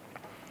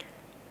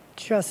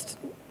 Just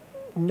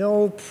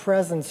no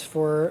presence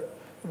for,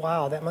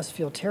 wow, that must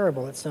feel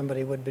terrible that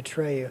somebody would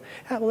betray you.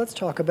 Well, let's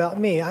talk about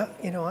me.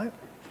 I've done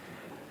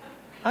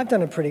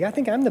I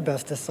think I'm the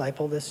best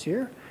disciple this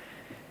year.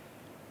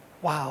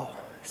 Wow,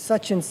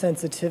 such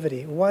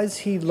insensitivity. Was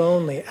he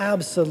lonely?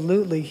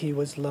 Absolutely he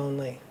was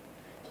lonely.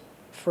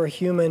 For a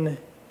human,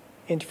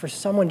 and for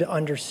someone to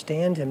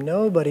understand him,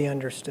 nobody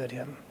understood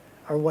him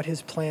or what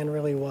his plan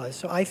really was.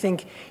 So I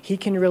think he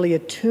can really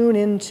attune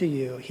into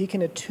you. He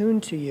can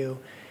attune to you.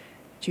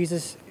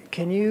 Jesus,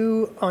 can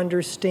you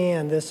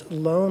understand this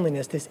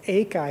loneliness, this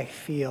ache I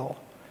feel?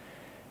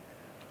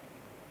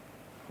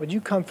 Would you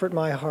comfort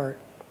my heart?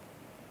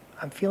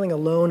 I'm feeling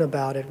alone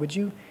about it.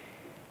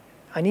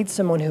 I need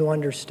someone who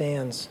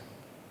understands.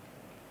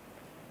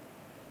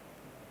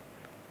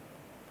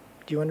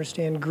 Do you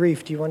understand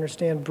grief? Do you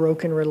understand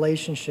broken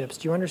relationships?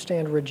 Do you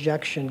understand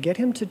rejection? Get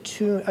him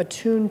to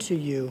attune to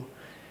you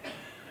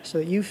so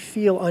that you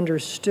feel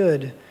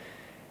understood.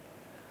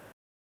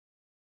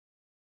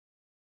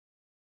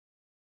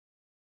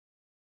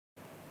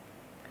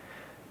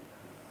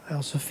 I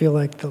also feel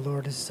like the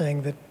Lord is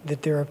saying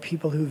that there are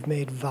people who've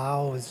made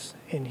vows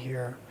in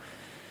here.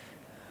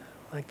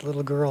 Like the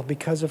little girl,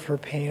 because of her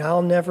pain,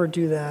 I'll never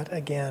do that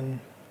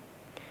again.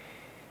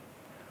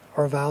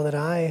 Or a vow that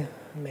I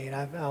made,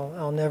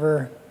 I'll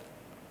never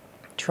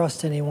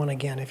trust anyone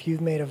again. If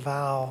you've made a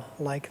vow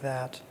like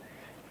that,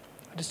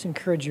 I just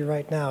encourage you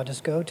right now,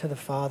 just go to the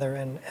Father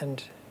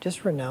and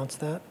just renounce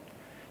that.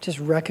 Just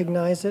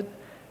recognize it.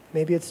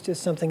 Maybe it's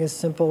just something as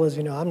simple as,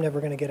 I'm never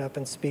going to get up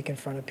and speak in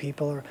front of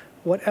people, or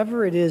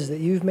whatever it is that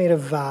you've made a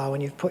vow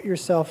and you've put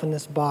yourself in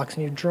this box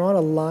and you've drawn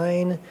a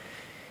line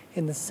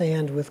in the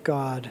sand with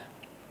God.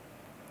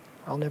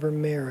 I'll never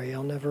marry,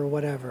 I'll never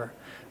whatever.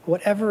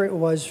 Whatever it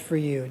was for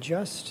you,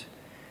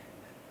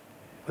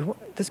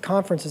 this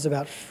conference is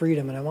about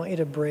freedom, and I want you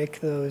to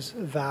break those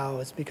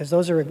vows, because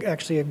those are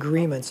actually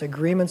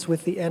agreements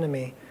with the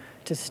enemy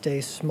to stay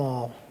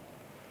small.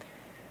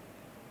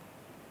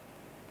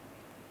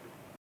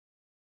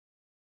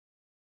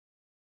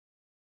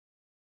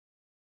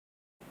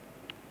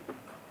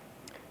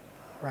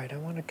 All right, I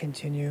want to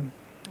continue.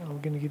 I'm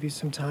going to give you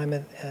some time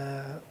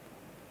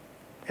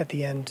at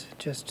the end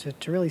just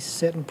to really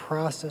sit and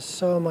process.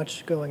 So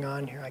much going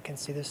on here. I can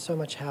see there's so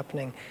much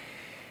happening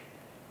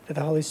that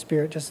the Holy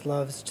Spirit just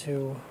loves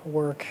to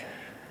work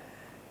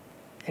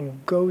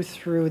and go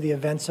through the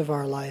events of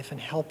our life and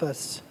help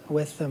us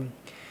with them.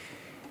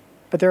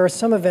 But there are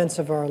some events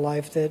of our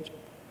life that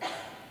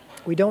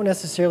we don't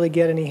necessarily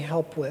get any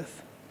help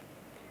with,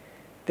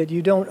 that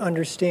you don't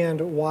understand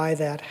why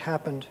that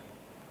happened.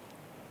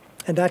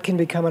 And that can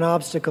become an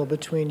obstacle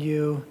between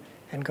you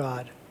and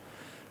God.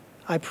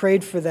 I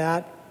prayed for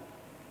that,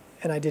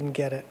 and I didn't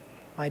get it.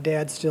 My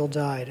dad still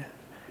died.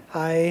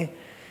 I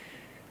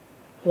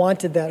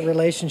wanted that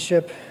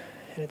relationship,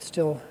 and it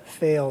still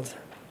failed.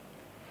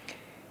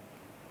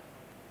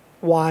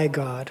 Why,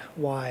 God?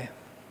 Why?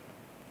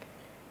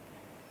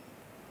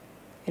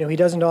 He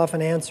doesn't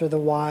often answer the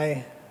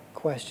why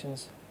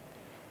questions,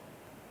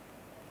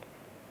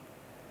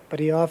 but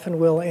he often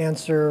will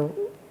answer,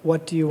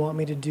 what do you want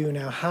me to do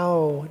now?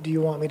 How do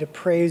you want me to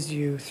praise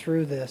you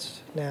through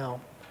this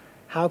now?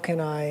 How can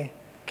I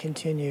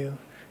continue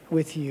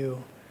with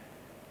you,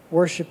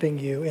 worshiping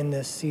you in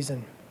this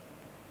season?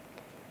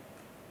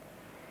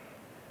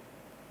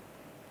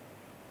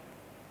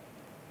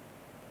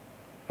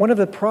 One of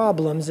the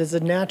problems is a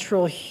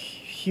natural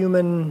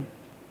human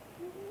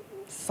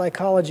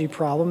psychology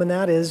problem, and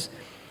that is,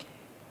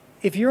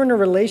 if you're in a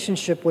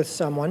relationship with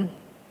someone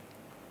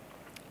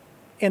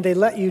and they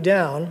let you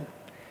down,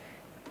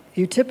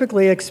 you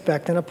typically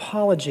expect an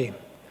apology.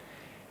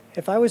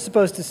 If I was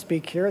supposed to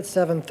speak here at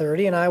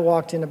 7:30 and I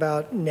walked in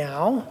about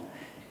now,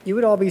 you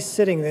would all be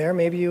sitting there.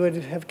 Maybe you would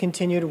have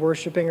continued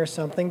worshiping or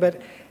something. But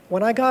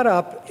when I got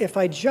up, if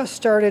I just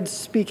started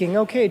speaking,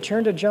 okay,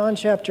 turn to John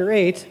chapter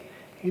 8,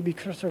 you'd be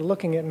sort of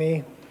looking at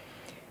me.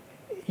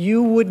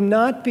 You would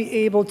not be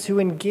able to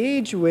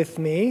engage with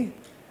me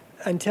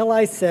until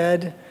I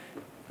said,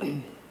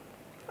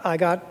 I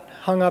got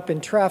hung up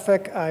in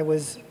traffic, I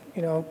was,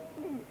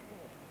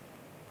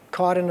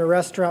 caught in a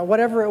restaurant,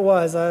 whatever it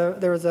was.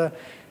 There was the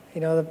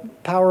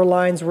power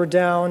lines were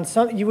down.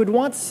 You would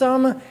want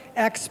some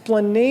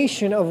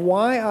explanation of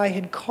why I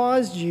had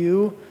caused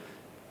you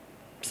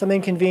some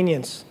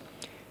inconvenience.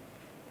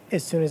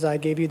 As soon as I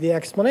gave you the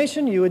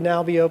explanation, you would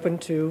now be open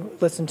to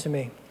listen to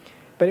me.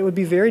 But it would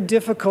be very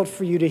difficult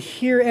for you to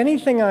hear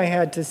anything I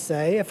had to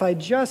say if I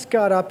just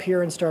got up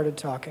here and started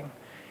talking,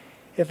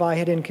 if I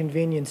had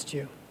inconvenienced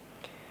you.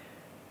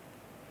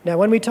 Now,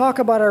 when we talk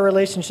about our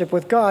relationship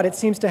with God, it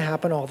seems to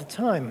happen all the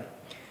time.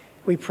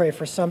 We pray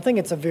for something,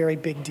 it's a very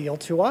big deal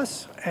to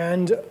us,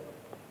 and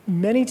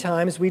many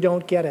times we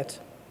don't get it.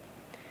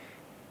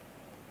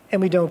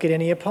 And we don't get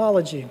any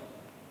apology.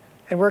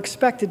 And we're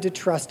expected to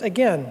trust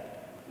again,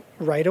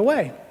 right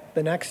away,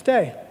 the next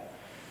day.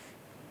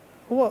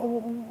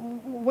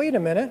 Wait a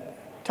minute,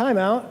 time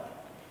out.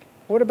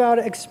 What about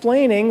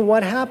explaining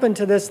what happened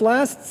to this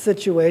last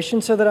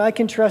situation so that I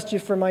can trust you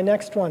for my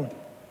next one?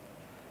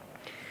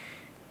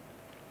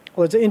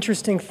 Well, it's an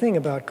interesting thing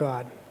about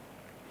God,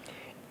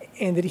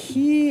 and that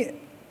He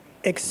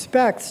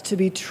expects to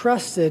be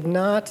trusted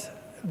not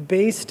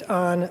based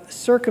on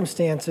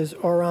circumstances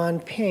or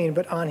on pain,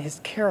 but on His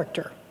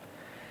character.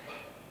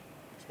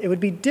 It would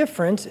be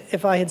different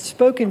if I had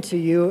spoken to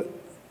you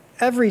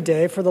every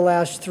day for the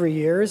last 3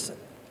 years,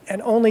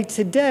 and only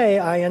today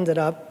I ended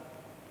up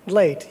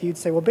late. You'd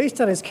say, well,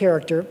 based on His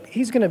character,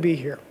 He's going to be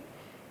here.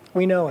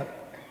 We know it.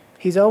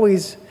 He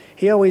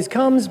always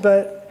comes,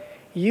 but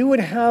you would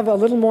have a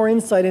little more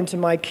insight into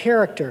my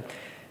character.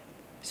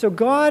 So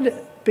God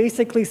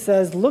basically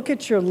says, look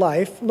at your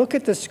life, look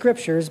at the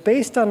scriptures,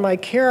 based on my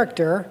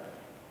character,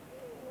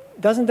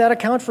 doesn't that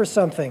account for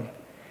something?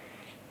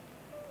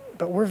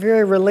 But we're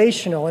very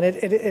relational, and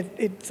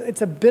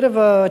it's a bit of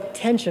a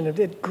tension.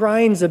 It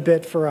grinds a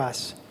bit for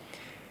us.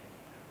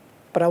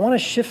 But I want to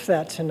shift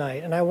that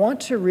tonight, and I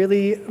want to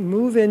really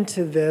move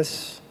into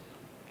this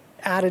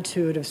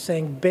attitude of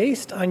saying,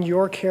 based on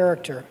your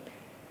character,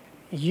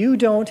 you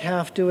don't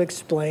have to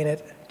explain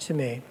it to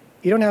me.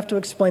 You don't have to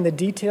explain the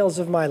details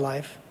of my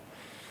life,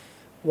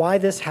 why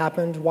this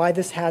happened, why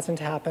this hasn't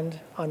happened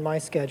on my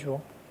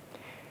schedule.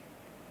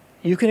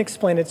 You can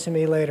explain it to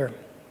me later.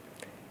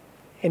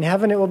 In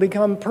heaven, it will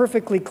become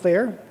perfectly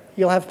clear.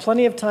 You'll have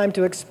plenty of time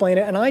to explain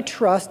it, and I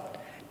trust,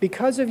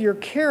 because of your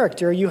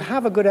character, you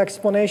have a good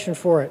explanation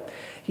for it.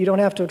 You don't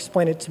have to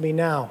explain it to me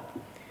now.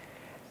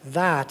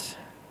 That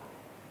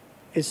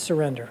is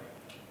surrender.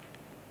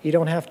 You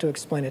don't have to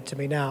explain it to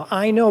me now.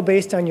 I know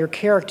based on your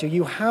character,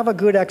 you have a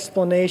good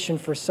explanation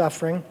for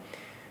suffering,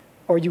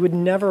 or you would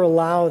never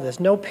allow this.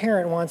 No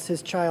parent wants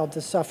his child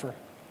to suffer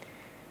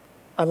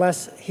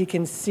unless he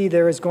can see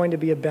there is going to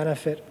be a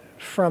benefit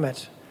from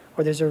it,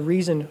 or there's a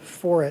reason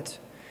for it.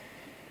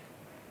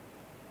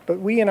 But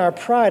we in our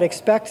pride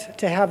expect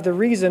to have the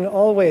reason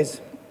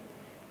always.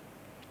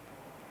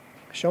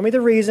 Show me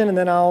the reason, and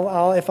then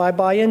I'll if I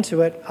buy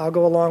into it, I'll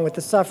go along with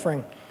the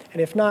suffering.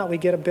 And if not, we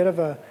get a bit of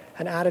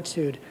an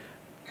attitude.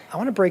 I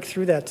want to break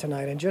through that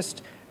tonight and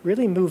just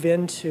really move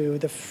into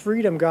the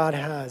freedom God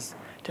has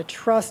to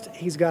trust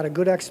He's got a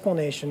good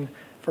explanation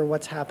for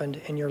what's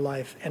happened in your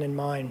life and in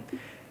mine.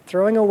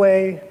 Throwing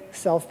away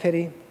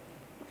self-pity,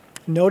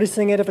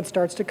 noticing it if it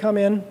starts to come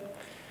in,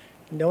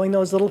 knowing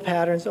those little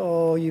patterns.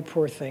 Oh, you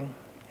poor thing.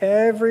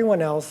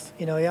 Everyone else,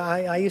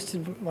 I used to,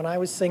 when I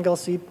was single,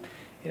 see,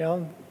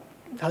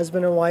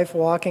 husband and wife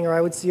walking, or I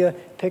would see a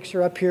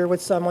picture up here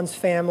with someone's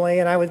family,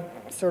 and I would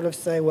sort of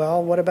say,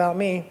 well, what about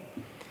me?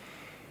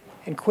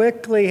 And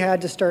quickly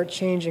had to start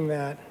changing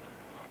that.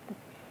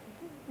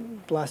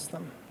 Bless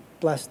them.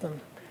 Bless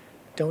them.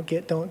 Don't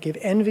give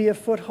envy a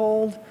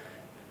foothold.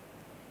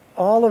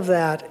 All of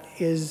that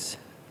is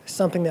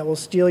something that will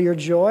steal your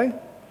joy.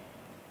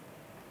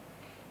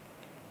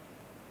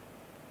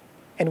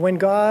 And when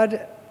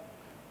God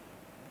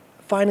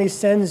finally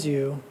sends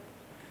you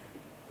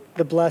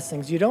the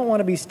blessings, you don't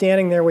want to be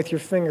standing there with your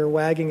finger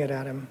wagging it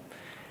at Him,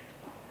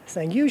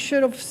 saying, you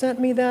should have sent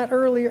me that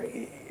earlier.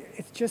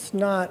 It's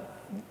not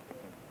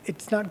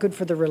good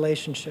for the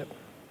relationship.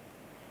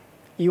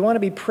 You want to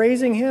be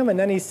praising Him, and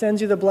then He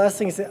sends you the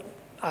blessing. You say,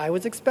 I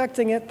was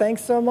expecting it.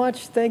 Thanks so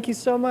much. Thank you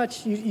so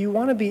much. You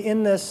want to be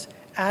in this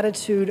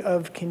attitude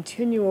of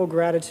continual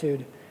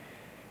gratitude.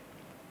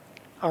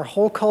 Our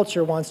whole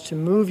culture wants to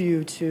move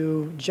you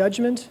to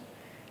judgment,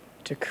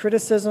 to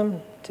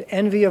criticism, to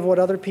envy of what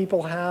other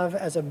people have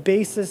as a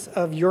basis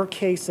of your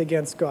case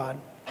against God.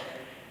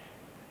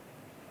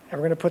 And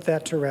we're going to put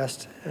that to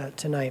rest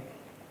tonight.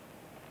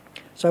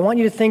 So I want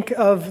you to think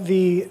of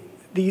these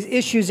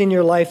issues in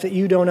your life that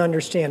you don't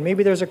understand.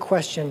 Maybe there's a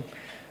question,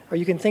 or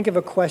you can think of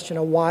a question,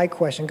 a why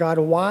question. God,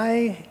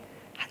 why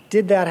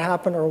did that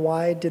happen, or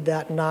why did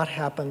that not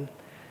happen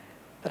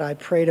that I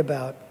prayed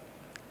about?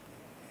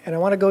 And I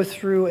want to go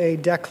through a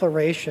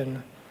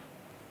declaration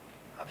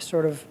of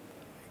sort of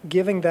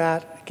giving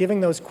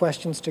those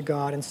questions to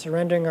God and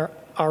surrendering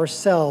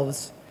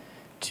ourselves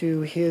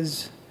to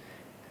His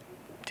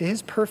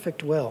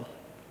perfect will.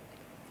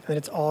 And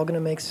it's all going to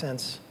make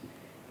sense.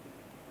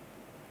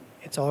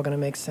 It's all going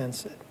to make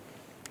sense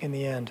in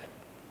the end.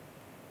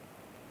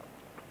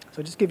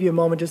 So just give you a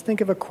moment. Just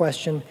think of a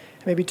question.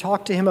 Maybe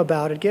talk to Him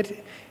about it.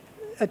 Get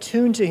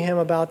attuned to Him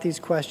about these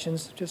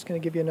questions. Just going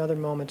to give you another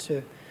moment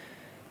to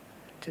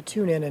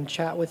tune in and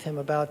chat with Him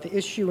about the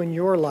issue in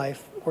your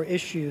life, or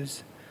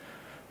issues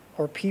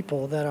or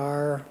people that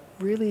are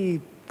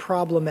really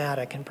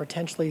problematic and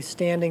potentially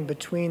standing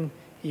between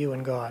you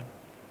and God.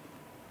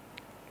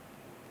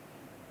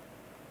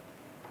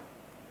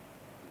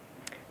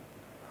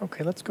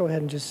 Okay, let's go ahead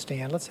and just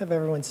stand. Let's have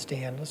everyone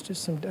stand. Let's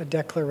do a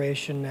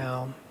declaration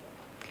now.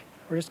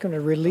 We're just going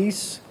to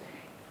release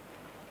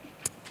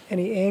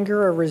any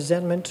anger or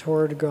resentment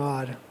toward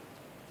God.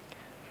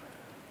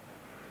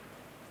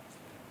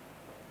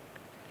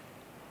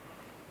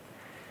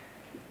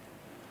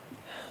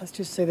 Let's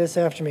just say this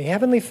after me.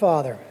 Heavenly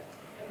Father,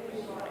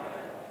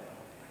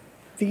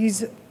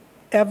 these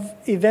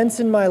events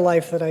in my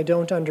life that I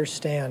don't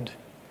understand,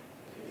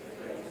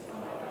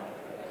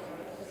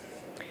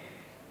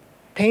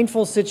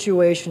 painful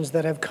situations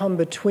that have come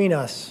between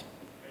us,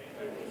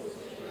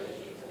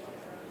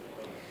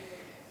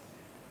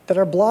 that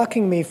are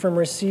blocking me from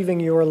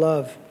receiving your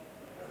love,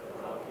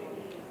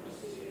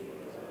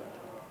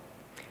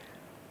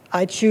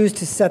 I choose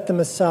to set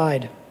them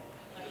aside.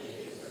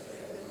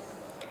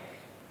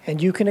 And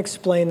you can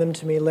explain them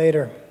to me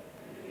later.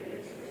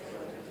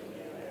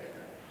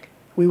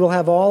 We will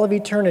have all of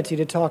eternity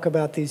to talk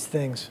about these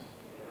things.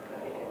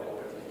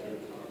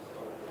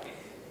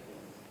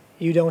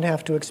 You don't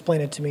have to explain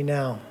it to me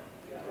now.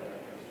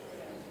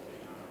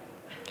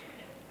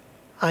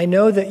 I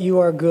know that you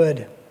are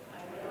good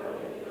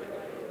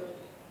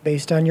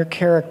based on your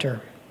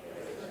character.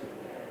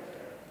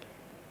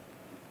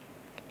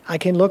 I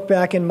can look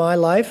back in my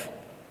life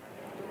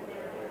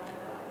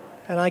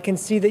and I can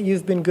see that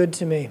you've been good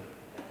to me.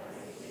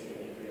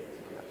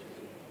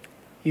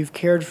 You've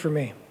cared for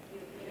me.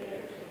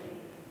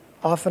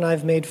 Often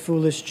I've made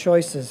foolish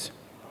choices.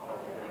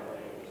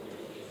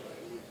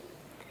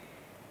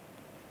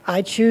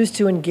 I choose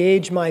to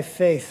engage my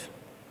faith.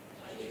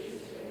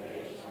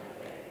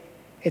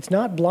 It's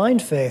not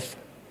blind faith.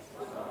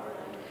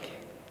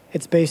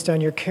 It's based on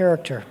your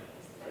character,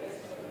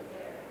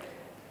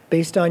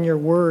 based on your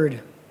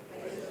word,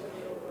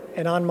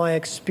 and on my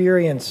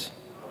experience.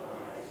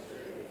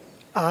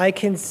 I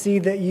can see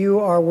that you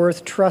are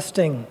worth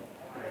trusting,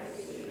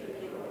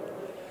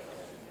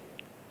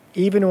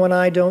 even when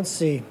I don't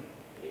see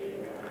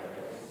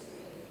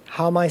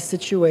how my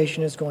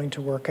situation is going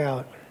to work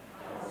out.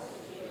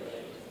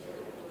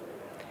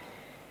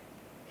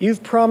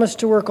 You've promised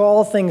to work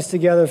all things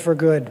together for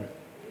good,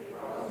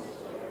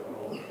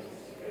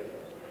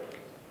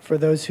 for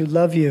those who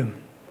love you,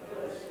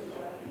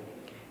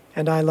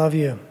 and I love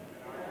you,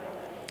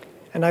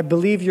 and I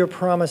believe your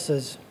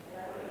promises,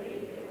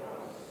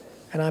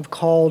 and I've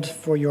called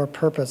for your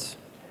purpose.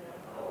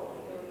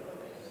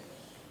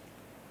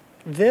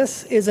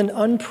 This is an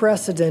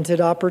unprecedented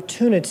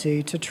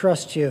opportunity to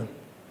trust you.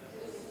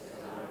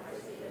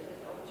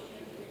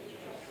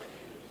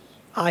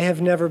 I have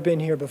never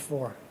been here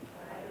before.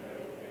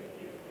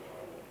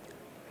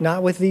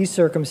 Not with these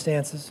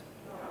circumstances.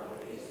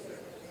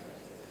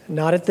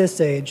 Not at this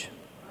age.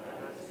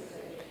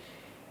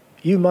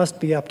 You must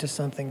be up to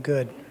something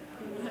good.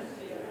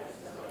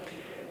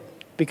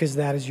 Because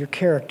that is your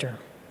character.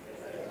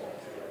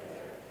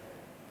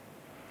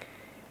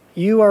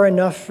 You are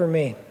enough for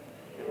me.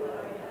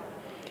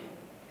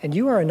 And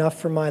you are enough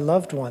for my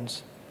loved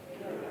ones.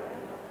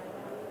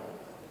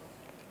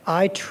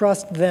 I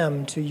trust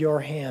them to your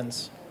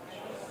hands.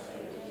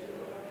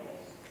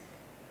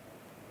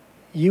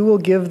 You will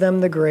give them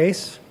the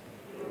grace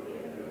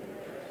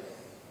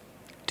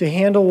to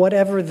handle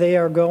whatever they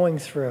are going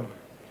through.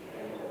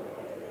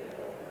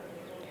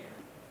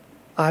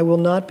 I will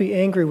not be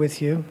angry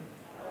with you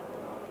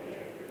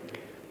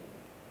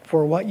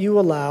for what you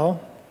allow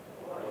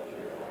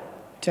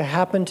to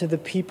happen to the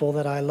people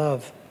that I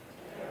love.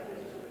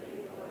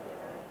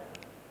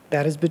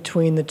 That is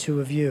between the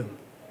two of you.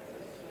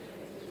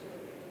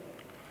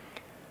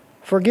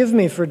 Forgive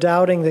me for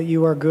doubting that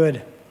you are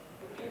good.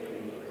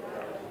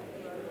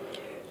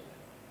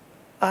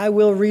 I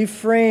will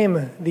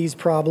reframe these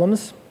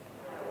problems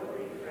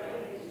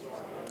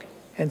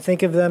and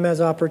think of them as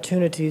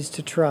opportunities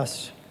to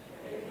trust.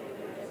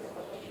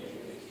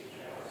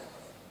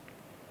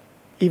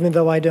 Even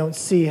though I don't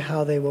see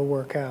how they will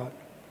work out.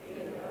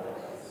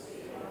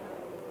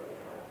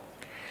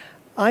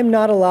 I'm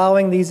not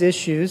allowing these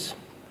issues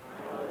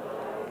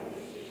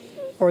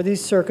or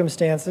these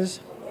circumstances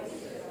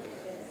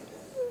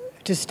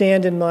to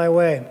stand in my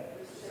way.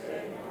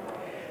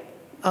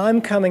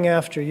 I'm coming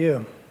after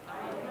you.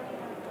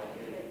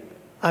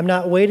 I'm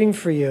not waiting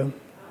for you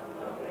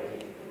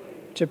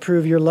to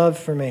prove your love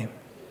for me.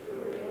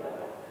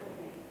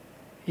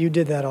 You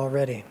did that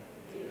already.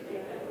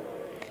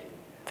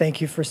 Thank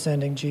you for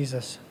sending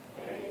Jesus.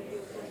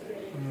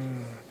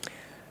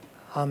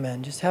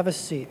 Amen. Just have a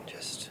seat.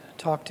 Just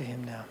talk to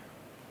him now.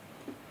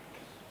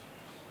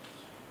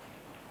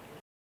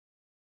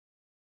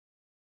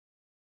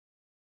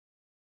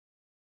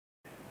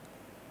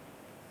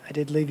 I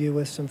did leave you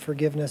with some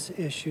forgiveness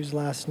issues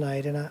last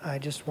night, and I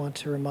just want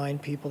to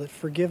remind people that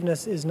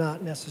forgiveness is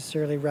not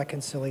necessarily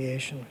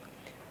reconciliation.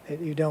 That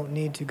you don't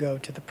need to go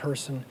to the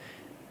person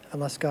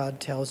unless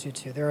God tells you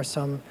to. There are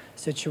some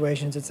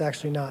situations it's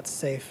actually not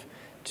safe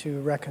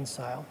to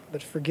reconcile.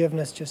 But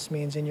forgiveness just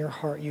means in your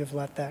heart you've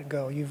let that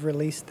go. You've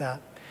released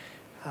that.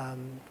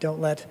 I'm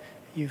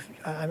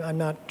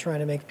not trying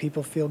to make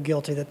people feel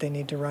guilty that they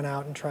need to run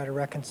out and try to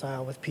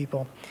reconcile with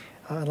people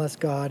unless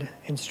God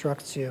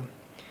instructs you.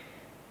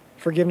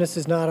 Forgiveness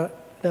is not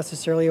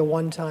necessarily a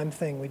one-time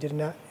thing. We did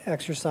an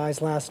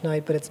exercise last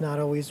night, but it's not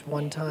always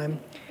one time.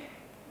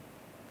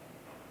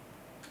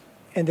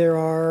 And there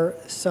are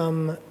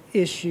some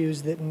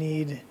issues that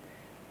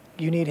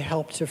you need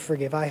help to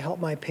forgive. I help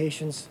my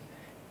patients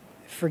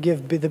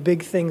forgive. The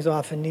big things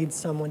often need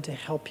someone to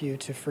help you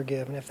to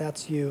forgive. And if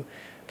that's you,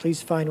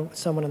 please find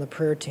someone on the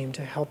prayer team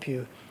to help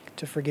you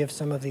to forgive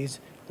some of these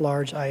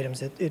large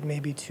items. It may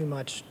be too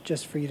much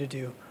just for you to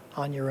do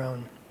on your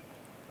own.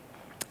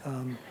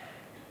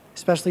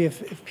 Especially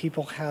if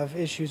people have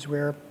issues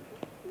where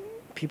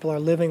people are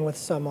living with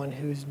someone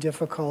who's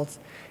difficult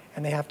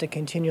and they have to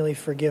continually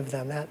forgive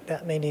them.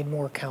 That may need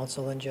more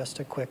counsel than just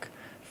a quick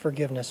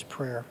forgiveness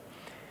prayer.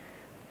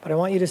 But I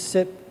want you to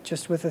sit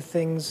just with the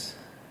things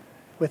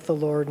with the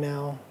Lord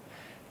now,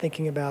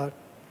 thinking about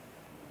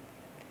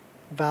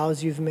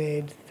vows you've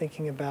made,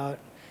 thinking about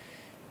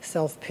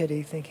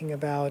self-pity, thinking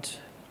about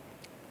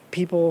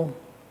people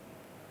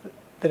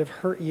that have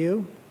hurt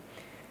you,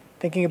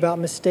 thinking about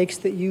mistakes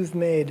that you've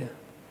made,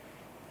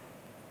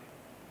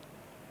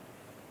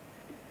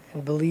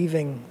 and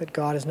believing that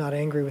God is not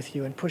angry with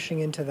you and pushing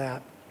into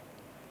that.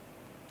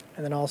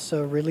 And then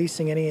also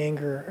releasing any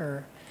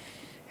anger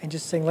and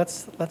just saying,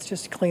 let's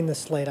just clean the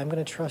slate. I'm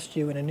going to trust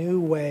you in a new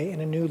way, in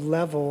a new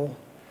level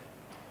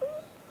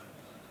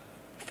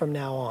from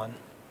now on.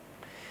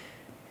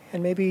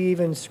 And maybe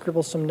even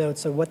scribble some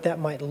notes of what that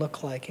might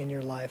look like in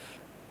your life,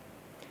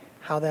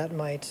 how that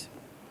might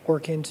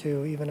work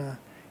into even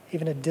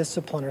a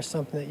discipline or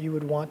something that you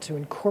would want to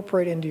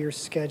incorporate into your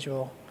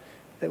schedule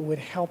that would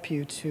help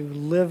you to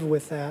live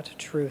with that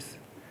truth.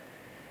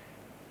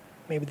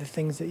 Maybe the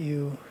things that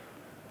you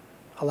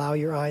allow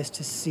your eyes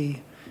to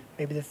see,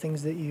 maybe the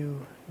things that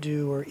you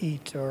do or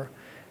eat, or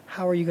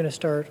how are you going to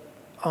start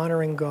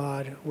honoring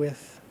God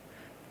with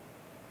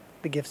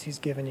the gifts He's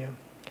given you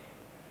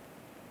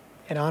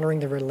and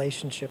honoring the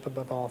relationship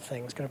above all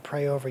things. Going to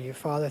pray over you.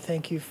 Father,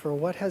 thank you for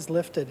what has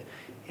lifted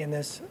in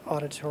this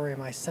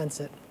auditorium. I sense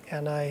it,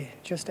 and I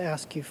just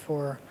ask you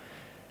for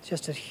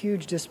just a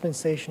huge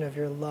dispensation of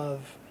your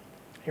love,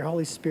 your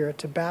Holy Spirit,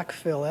 to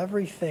backfill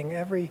everything,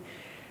 every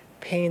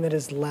pain that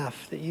is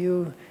left, that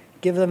you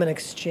give them in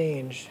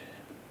exchange.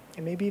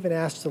 And maybe even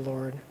ask the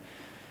Lord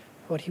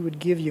what He would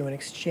give you in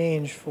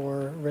exchange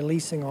for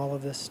releasing all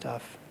of this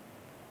stuff.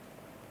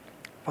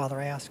 Father,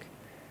 I ask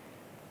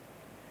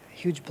a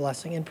huge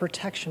blessing and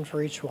protection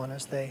for each one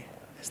as they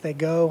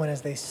go and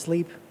as they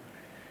sleep,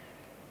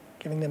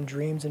 giving them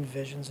dreams and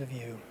visions of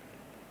you.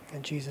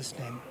 In Jesus'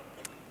 name,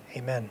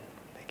 amen.